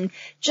on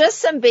just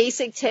some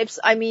basic tips.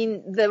 I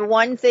mean, the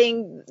one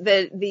thing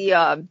that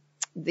the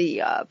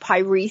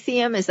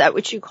pyrethrum, is that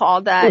what you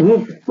call that?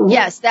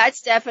 Yes,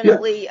 that's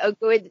definitely a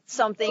good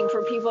something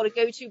for people to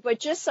go to, but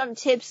just some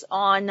tips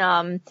on,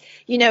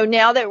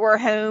 now that we're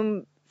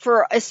home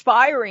for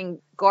aspiring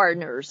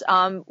gardeners,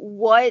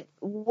 what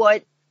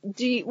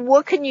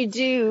can you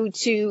do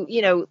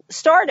to,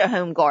 start a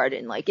home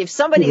garden? Like if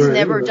somebody's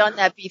never done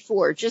that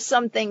before, just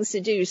some things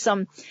to do,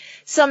 some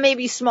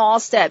maybe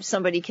small steps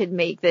somebody could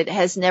make that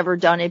has never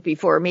done it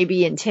before,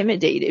 maybe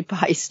intimidated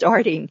by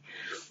starting.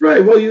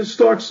 Right. Well, you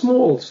start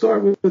small.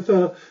 Start with,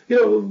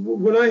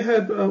 before I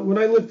had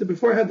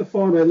the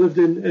farm, I lived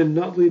in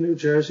Nutley, New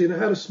Jersey, and I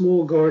had a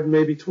small garden,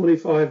 maybe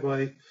 25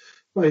 by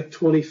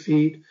 20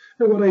 feet.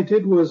 And what I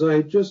did was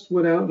I just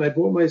went out and I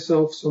bought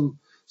myself some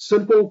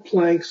simple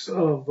planks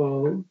of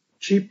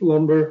cheap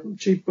lumber,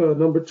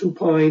 number 2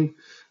 pine,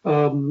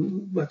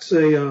 let's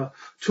say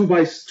 2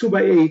 by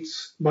 8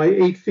 by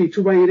 8 feet,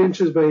 2 by 8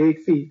 inches by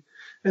 8 feet.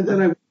 And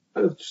then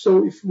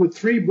with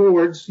 3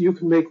 boards, you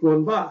can make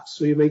 1 box.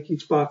 So you make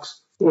each box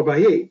 4 by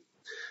 8.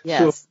 Yes.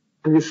 So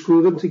when you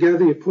screw them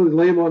together, you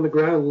lay them on the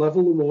ground,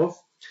 level them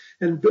off,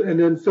 and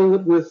then fill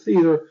it with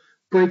either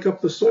break up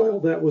the soil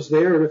that was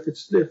there, and if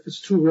it's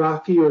too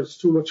rocky or it's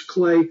too much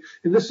clay.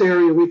 In this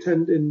area,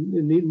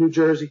 in New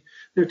Jersey,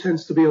 there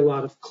tends to be a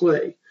lot of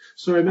clay.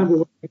 So I remember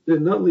what I did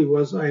in Nutley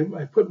was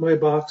I put my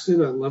box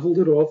in, I leveled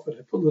it off, and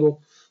I put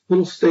little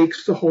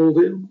stakes to hold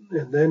it.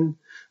 And then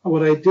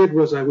what I did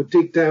was I would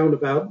dig down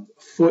about a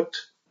foot,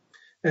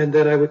 and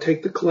then I would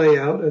take the clay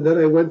out, and then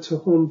I went to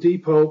Home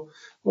Depot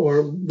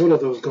or one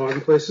of those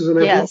garden places, and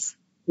I bought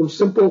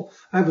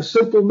I have a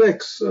simple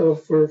mix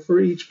for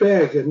each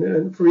bag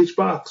and for each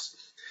box,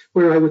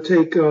 where I would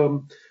take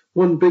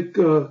 1 big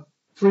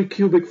 3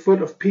 cubic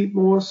foot of peat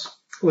moss,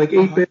 like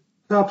 8 bags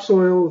of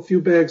topsoil, a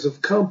few bags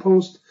of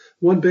compost,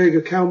 1 bag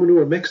of cow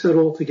manure, mix that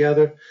all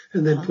together,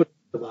 and then put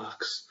the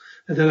box.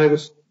 And then I would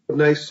sow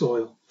nice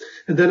soil.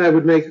 And then I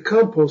would make a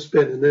compost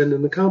bin. And then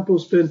in the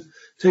compost bin,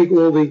 take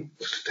all the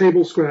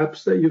table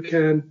scraps that you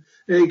can,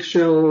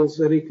 eggshells,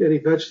 any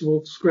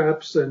vegetable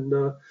scraps,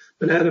 and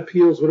banana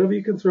peels, whatever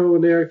you can throw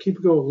in there. Keep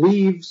it going.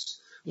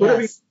 Leaves,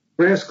 whatever,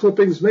 grass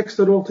clippings, mix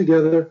it all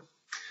together.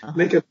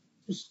 Make a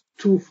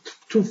 2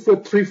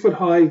 foot, 3 foot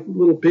high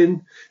little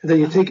bin, and then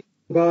you take it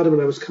to the bottom.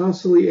 And I was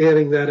constantly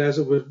adding that as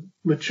it would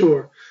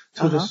mature.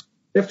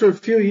 After a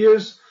few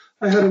years,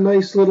 I had a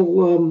nice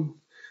little.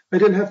 I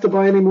didn't have to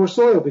buy any more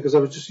soil because I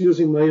was just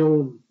using my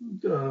own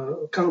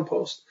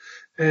compost.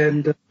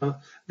 And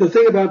the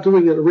thing about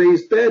doing a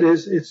raised bed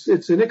is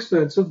it's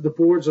inexpensive. The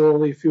boards are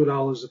only a few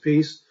dollars a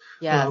piece.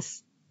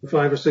 Yes. $5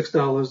 or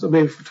 $6.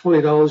 Maybe for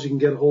 $20 you can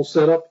get a whole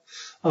setup.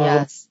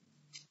 Yes.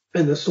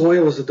 And the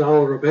soil is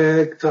 $1 a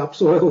bag.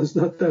 Topsoil is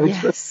not that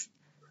expensive.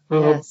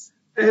 Yes.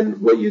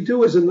 And what you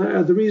do is, and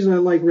the reason I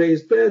like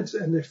raised beds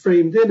and they're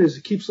framed in is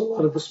it keeps a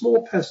lot of the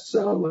small pests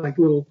out, like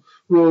little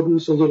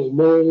rodents or little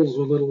moles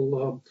or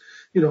little,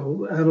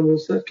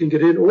 animals that can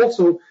get in.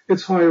 Also,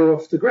 it's higher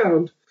off the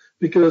ground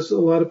because a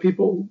lot of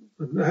people,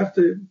 I have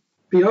to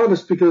be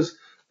honest, because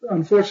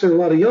unfortunately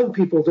a lot of young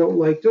people don't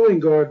like doing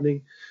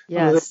gardening.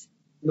 Yes.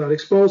 They're not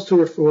exposed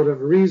to it for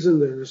whatever reason.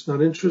 They're just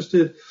not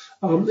interested.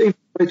 Even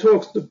my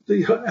talks,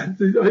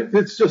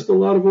 it's just a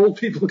lot of old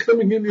people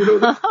coming in,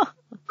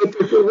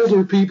 the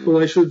older people,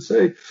 I should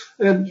say,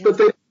 but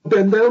they don't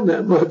bend down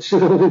that much, you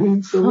know what I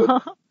mean?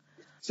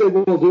 So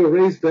we'll do a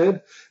raised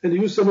bed and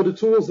use some of the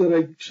tools that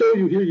I show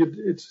you here.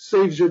 It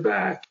saves your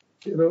back,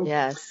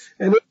 Yes.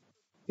 And it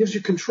gives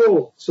you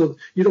control, so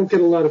you don't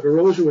get a lot of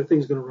erosion where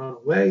things are going to run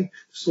away.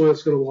 The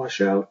soil's going to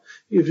wash out.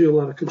 It gives you a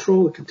lot of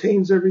control. It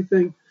contains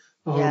everything.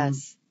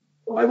 Yes.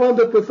 I wound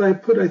up with, I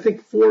put, I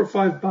think, 4 or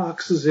 5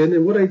 boxes in,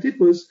 and what I did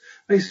was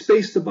I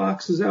spaced the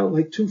boxes out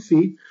like 2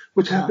 feet,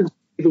 which happens to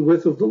be the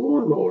width of the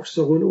lawnmower,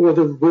 or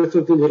the width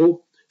of the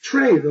little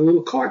tray, the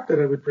little cart that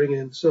I would bring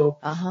in. So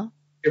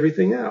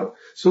everything out.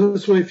 So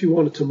this way, if you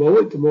wanted to mow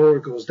it, the mower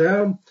goes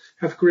down,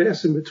 have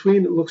grass in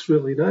between. It looks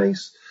really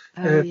nice.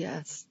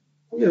 Yes.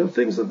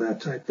 Things of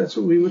that type. That's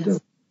what we would do.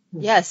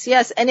 Yes.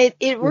 And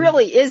it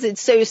really is. It's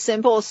so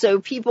simple.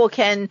 So people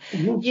can,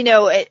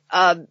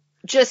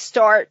 just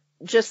start.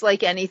 Just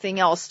like anything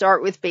else,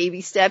 start with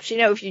baby steps.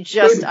 If you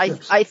just,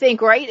 I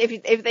think, right,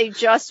 if they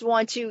just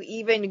want to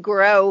even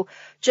grow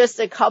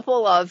just a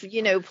couple of,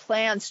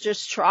 plants,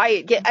 just try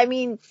it.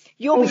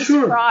 You'll be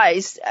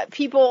surprised.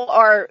 People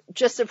are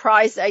just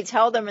surprised. I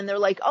tell them and they're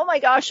like, oh my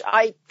gosh,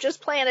 I just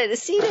planted a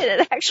seed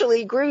and it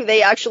actually grew.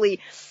 They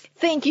actually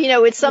think,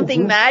 it's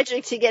something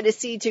magic to get a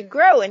seed to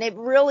grow. And it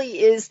really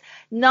is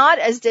not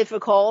as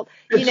difficult.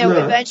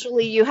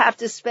 Eventually you have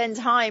to spend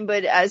time.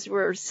 But as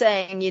we're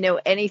saying,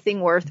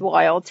 anything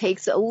worthwhile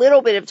takes a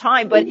little bit of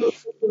time. But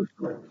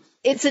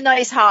it's a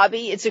nice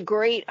hobby. It's a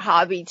great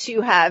hobby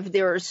to have.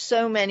 There are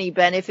so many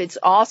benefits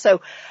also.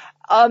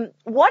 One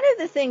of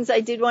the things I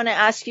did want to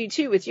ask you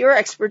too, with your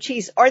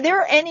expertise, are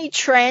there any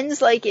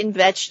trends like in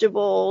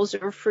vegetables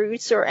or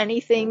fruits or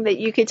anything that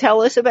you could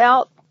tell us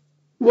about?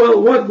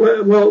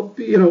 Well,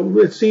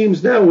 it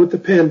seems now with the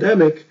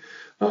pandemic,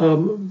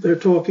 they're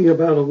talking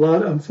about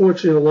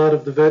unfortunately, a lot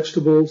of the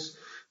vegetables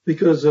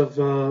because of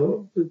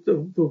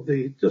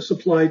the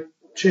supply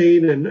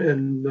chain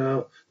and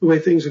the way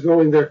things are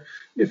going there.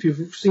 If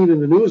you've seen in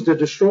the news, they're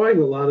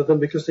destroying a lot of them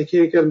because they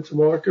can't get them to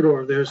market,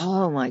 or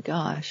oh my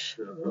gosh,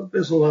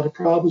 there's a lot of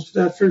problems with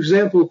that. For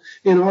example,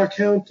 in our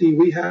county,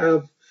 we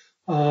have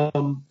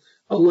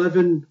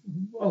 11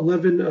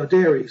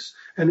 dairies,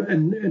 and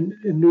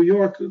in New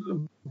York,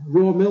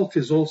 raw milk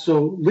is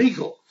also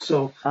legal.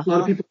 So a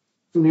lot of people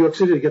from New York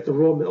City to get the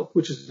raw milk,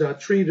 which is not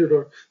treated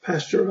or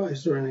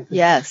pasteurized or anything.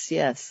 Yes.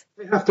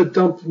 They have to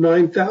dump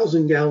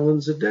 9,000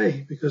 gallons a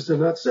day because they're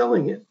not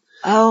selling it.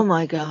 Oh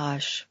my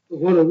gosh.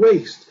 What a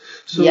waste.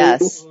 So,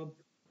 yes.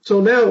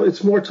 So now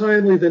it's more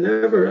timely than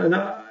ever, and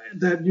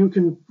that you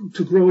can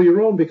to grow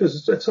your own,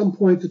 because at some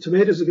point the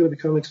tomatoes are going to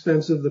become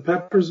expensive, the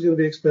peppers are going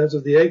to be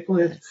expensive, the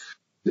eggplant,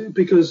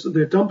 because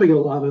they're dumping a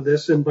lot of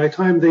this, and by the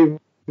time they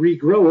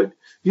regrow it,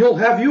 you'll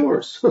have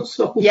yours.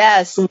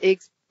 Yes.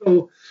 It's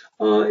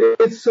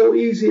so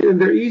easy,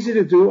 and they're easy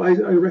to do. I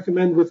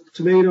recommend with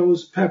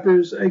tomatoes,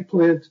 peppers,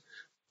 eggplant,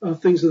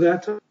 things of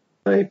that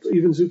type,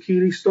 even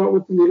zucchini. Start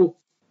with the little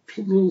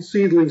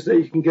seedlings that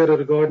you can get at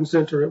a garden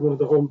center, at one of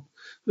the home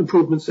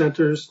improvement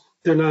centers.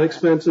 They're not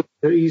expensive.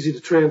 They're easy to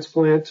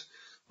transplant.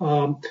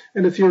 And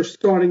if you're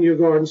starting your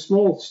garden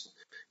small,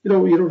 you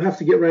don't have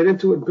to get right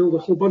into it and build a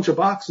whole bunch of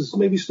boxes.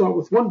 Maybe start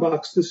with 1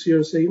 box this year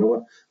and say, you know what,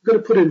 I'm going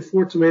to put in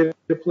 4 tomato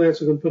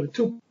plants. I'm going to put in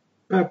 2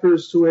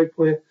 peppers, 2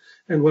 eggplant,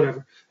 and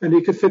whatever. And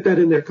you could fit that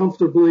in there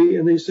comfortably.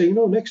 And then you say,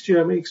 next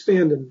year I may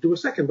expand and do a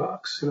 2nd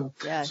box.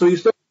 Yes. So you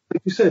start,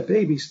 like you said,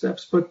 baby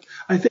steps. But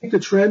I think the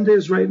trend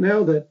is right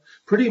now that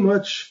pretty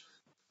much,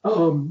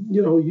 all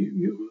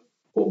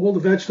the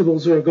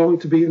vegetables are going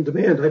to be in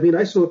demand. I mean,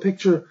 I saw a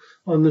picture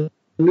on the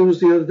news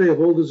the other day of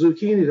all the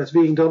zucchini that's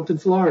being dumped in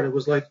Florida. It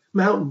was like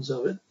mountains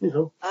of it,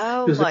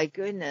 Oh my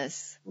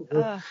goodness.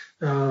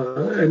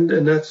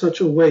 And that's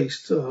such a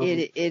waste.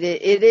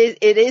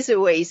 It is a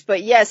waste.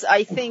 But yes,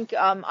 I think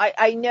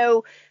I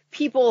know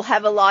people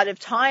have a lot of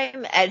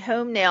time at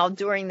home now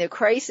during the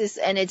crisis,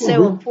 and it's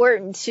so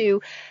important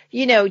to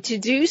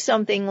do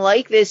something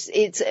like this.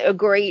 It's a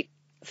great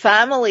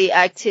family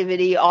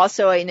activity.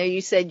 Also, I know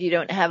you said you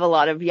don't have a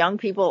lot of young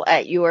people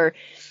at your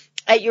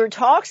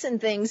talks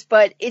and things,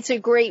 but it's a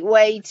great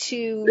way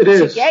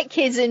to get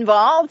kids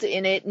involved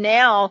in it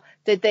now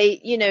that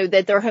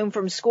that they're home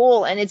from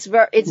school, and it's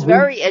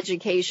very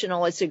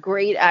educational. It's a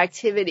great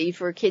activity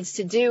for kids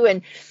to do.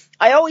 And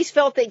I always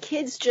felt that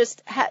kids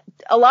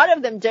a lot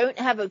of them don't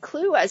have a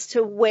clue as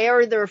to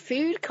where their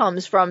food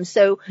comes from.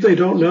 So they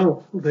don't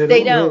know.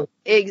 They don't know.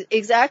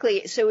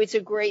 Exactly. So it's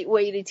a great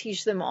way to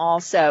teach them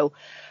also.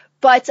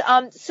 But,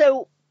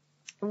 so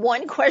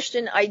one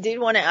question I did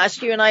want to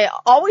ask you, and I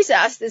always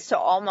ask this to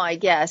all my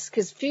guests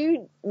because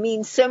food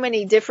means so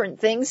many different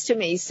things to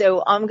me.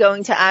 So I'm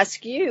going to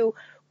ask you,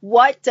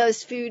 what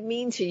does food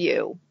mean to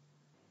you?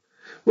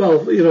 Well,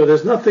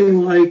 there's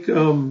nothing like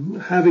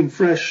having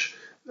fresh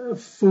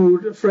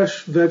food,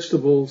 fresh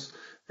vegetables,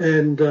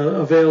 and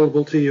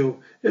available to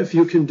you if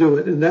you can do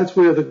it. And that's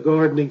where the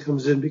gardening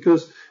comes in,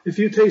 because if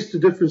you taste the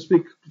difference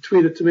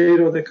between a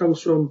tomato that comes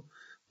from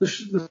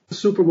the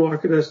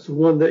supermarket as to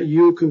one that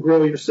you can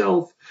grow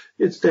yourself,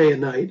 it's day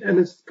and night. And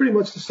it's pretty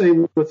much the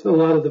same with a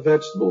lot of the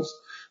vegetables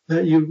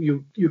that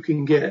you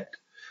can get,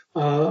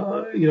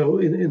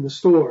 in the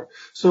store.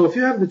 So if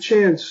you have the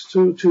chance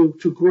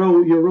to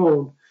grow your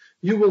own,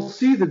 you will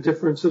see the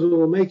difference, and it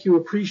will make you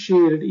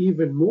appreciate it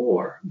even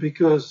more,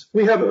 because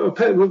we have a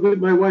pet.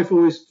 My wife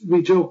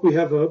we joke we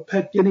have a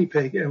pet guinea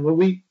pig, and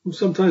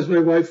sometimes my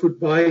wife would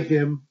buy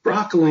him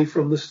broccoli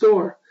from the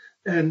store,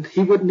 and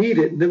he wouldn't eat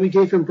it, and then we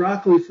gave him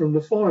broccoli from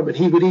the farm, and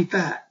he would eat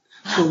that.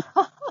 So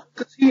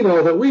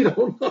that we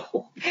don't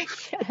know.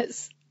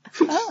 Yes.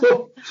 And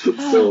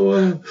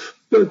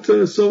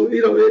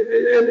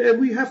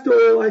we have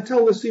to. I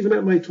tell this even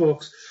at my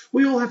talks.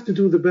 We all have to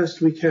do the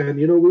best we can.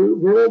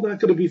 We're all not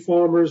going to be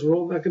farmers. We're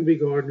all not going to be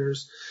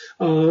gardeners.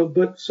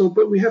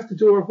 But we have to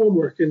do our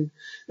homework and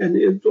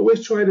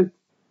always try to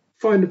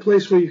find a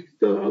place where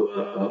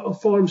a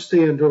farm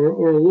stand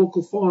or a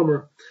local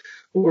farmer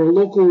or a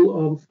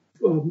local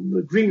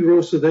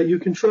greengrocer that you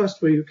can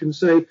trust, where you can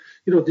say,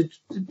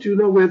 did you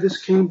know where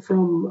this came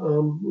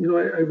from?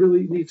 I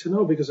really need to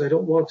know, because I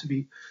don't want to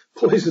be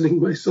poisoning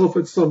myself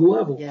at some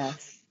level.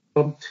 Yes.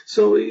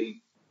 So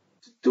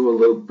do a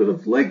little bit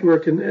of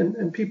legwork,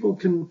 and people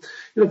can,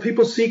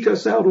 people seek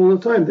us out all the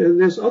time.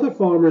 There's other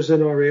farmers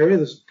in our area.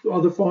 There's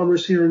other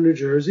farmers here in New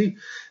Jersey,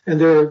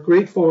 and there are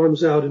great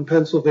farms out in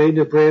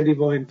Pennsylvania,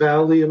 Brandywine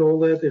Valley and all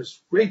that.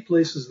 There's great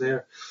places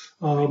there,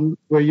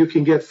 where you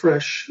can get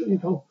fresh,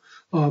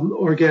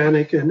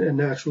 organic and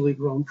naturally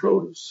grown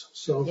produce.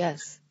 So,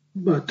 yes.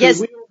 But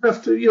we don't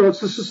have to,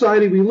 it's the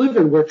society we live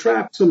in. We're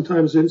trapped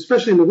sometimes,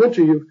 especially in the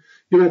winter.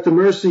 You're at the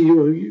mercy.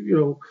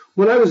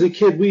 When I was a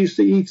kid, we used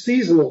to eat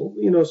seasonal,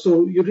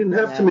 so you didn't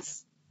have to make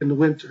in the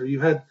winter. You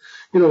had,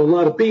 a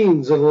lot of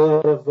beans and a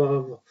lot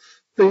of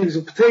things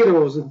of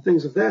potatoes and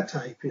things of that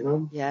type,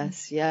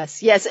 Yes.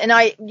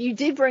 And you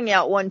did bring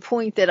out one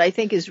point that I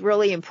think is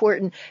really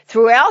important.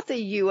 Throughout the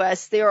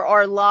U.S., there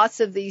are lots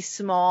of these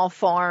small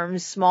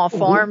farms, small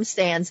farm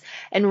stands.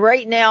 And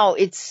right now,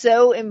 it's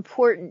so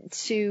important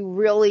to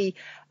really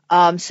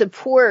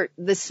support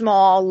the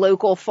small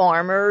local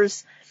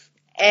farmers.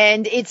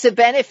 And it's a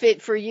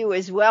benefit for you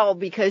as well,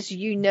 because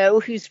you know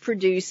who's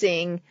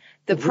producing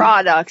the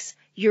products.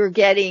 You're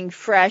getting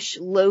fresh,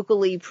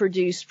 locally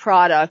produced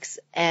products,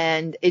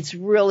 and it's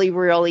really,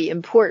 really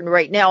important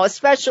right now,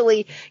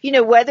 especially,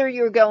 whether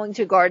you're going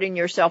to garden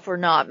yourself or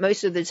not.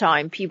 Most of the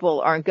time, people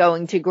aren't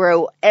going to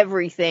grow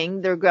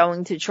everything. They're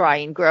going to try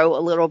and grow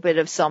a little bit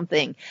of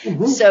something.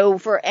 So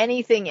for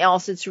anything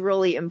else, it's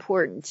really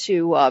important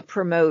to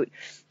promote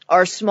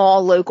our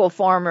small local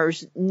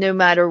farmers, no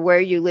matter where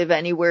you live,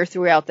 anywhere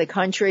throughout the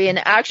country. And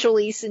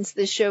actually, since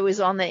this show is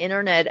on the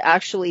internet,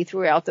 actually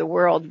throughout the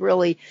world,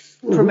 really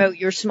promote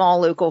your small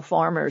local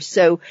farmers.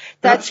 So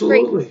that's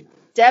great.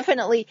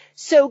 Definitely.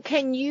 So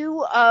can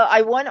you,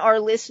 I want our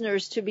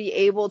listeners to be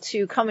able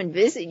to come and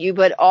visit you,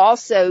 but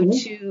also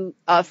to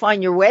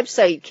find your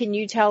website. Can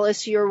you tell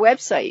us your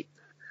website?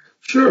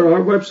 Sure.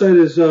 Our website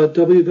is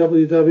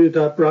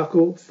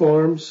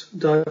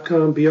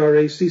www.braccofarms.com,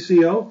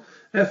 BRACCO.farms.com.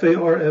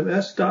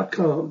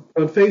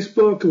 On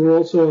Facebook, and we're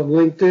also on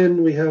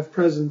LinkedIn. We have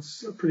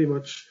presence pretty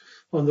much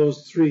on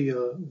those three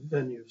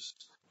venues.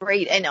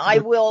 Great. And I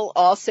will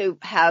also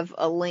have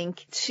a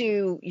link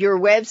to your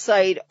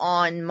website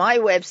on my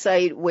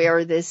website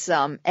where this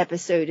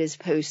episode is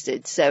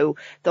posted. So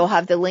they'll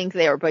have the link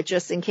there, but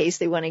just in case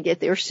they want to get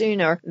there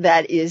sooner,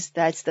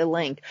 that's the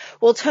link.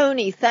 Well,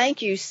 Tony,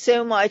 thank you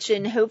so much.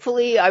 And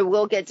hopefully I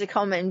will get to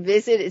come and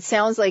visit. It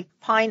sounds like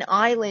Pine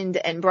Island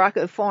and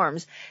Bracco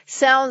Farms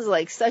sounds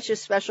like such a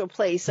special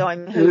place. So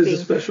I'm hoping. It is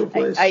a special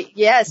place.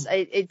 Yes,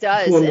 it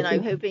does. Wonderful.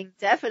 And I'm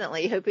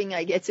definitely hoping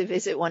I get to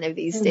visit one of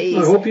these days.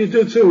 I hope you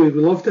do too. We'd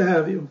love to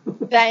have you.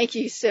 Thank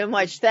you so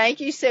much. Thank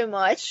you so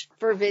much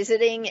for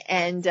visiting.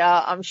 And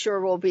I'm sure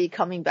we'll be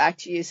coming back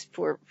to you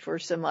for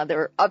some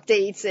other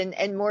updates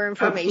and more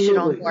information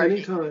on gardening.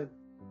 Anytime.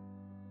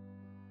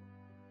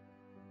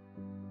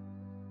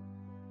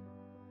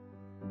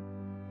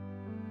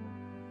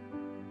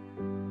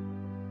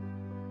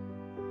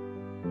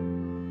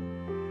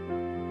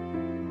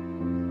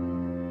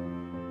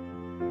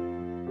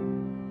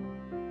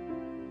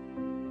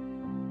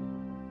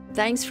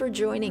 Thanks for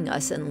joining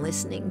us and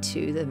listening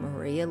to the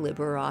Maria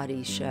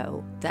Liberati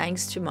Show.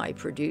 Thanks to my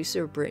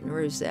producer, Britton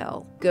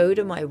Roselle. Go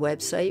to my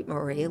website,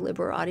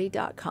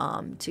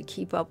 marialiberati.com, to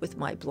keep up with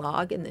my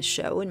blog and the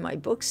show and my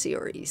book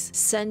series.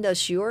 Send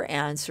us your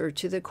answer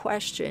to the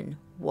question,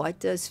 what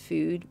does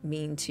food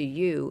mean to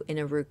you, in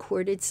a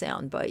recorded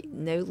soundbite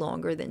no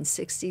longer than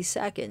 60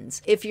 seconds.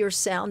 If your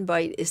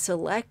soundbite is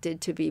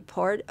selected to be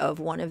part of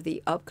one of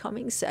the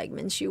upcoming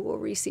segments, you will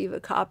receive a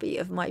copy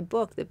of my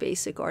book, The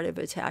Basic Art of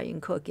Italian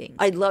Cooking.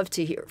 I'd love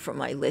to hear from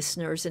my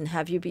listeners and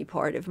have you be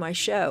part of my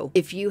show.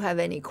 If you have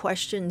any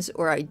questions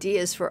or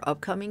ideas for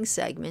upcoming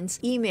segments,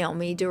 email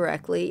me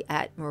directly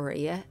at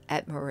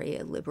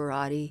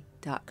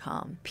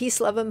maria@marialiberati.com.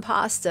 Peace, love, and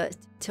pasta.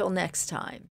 Till next time.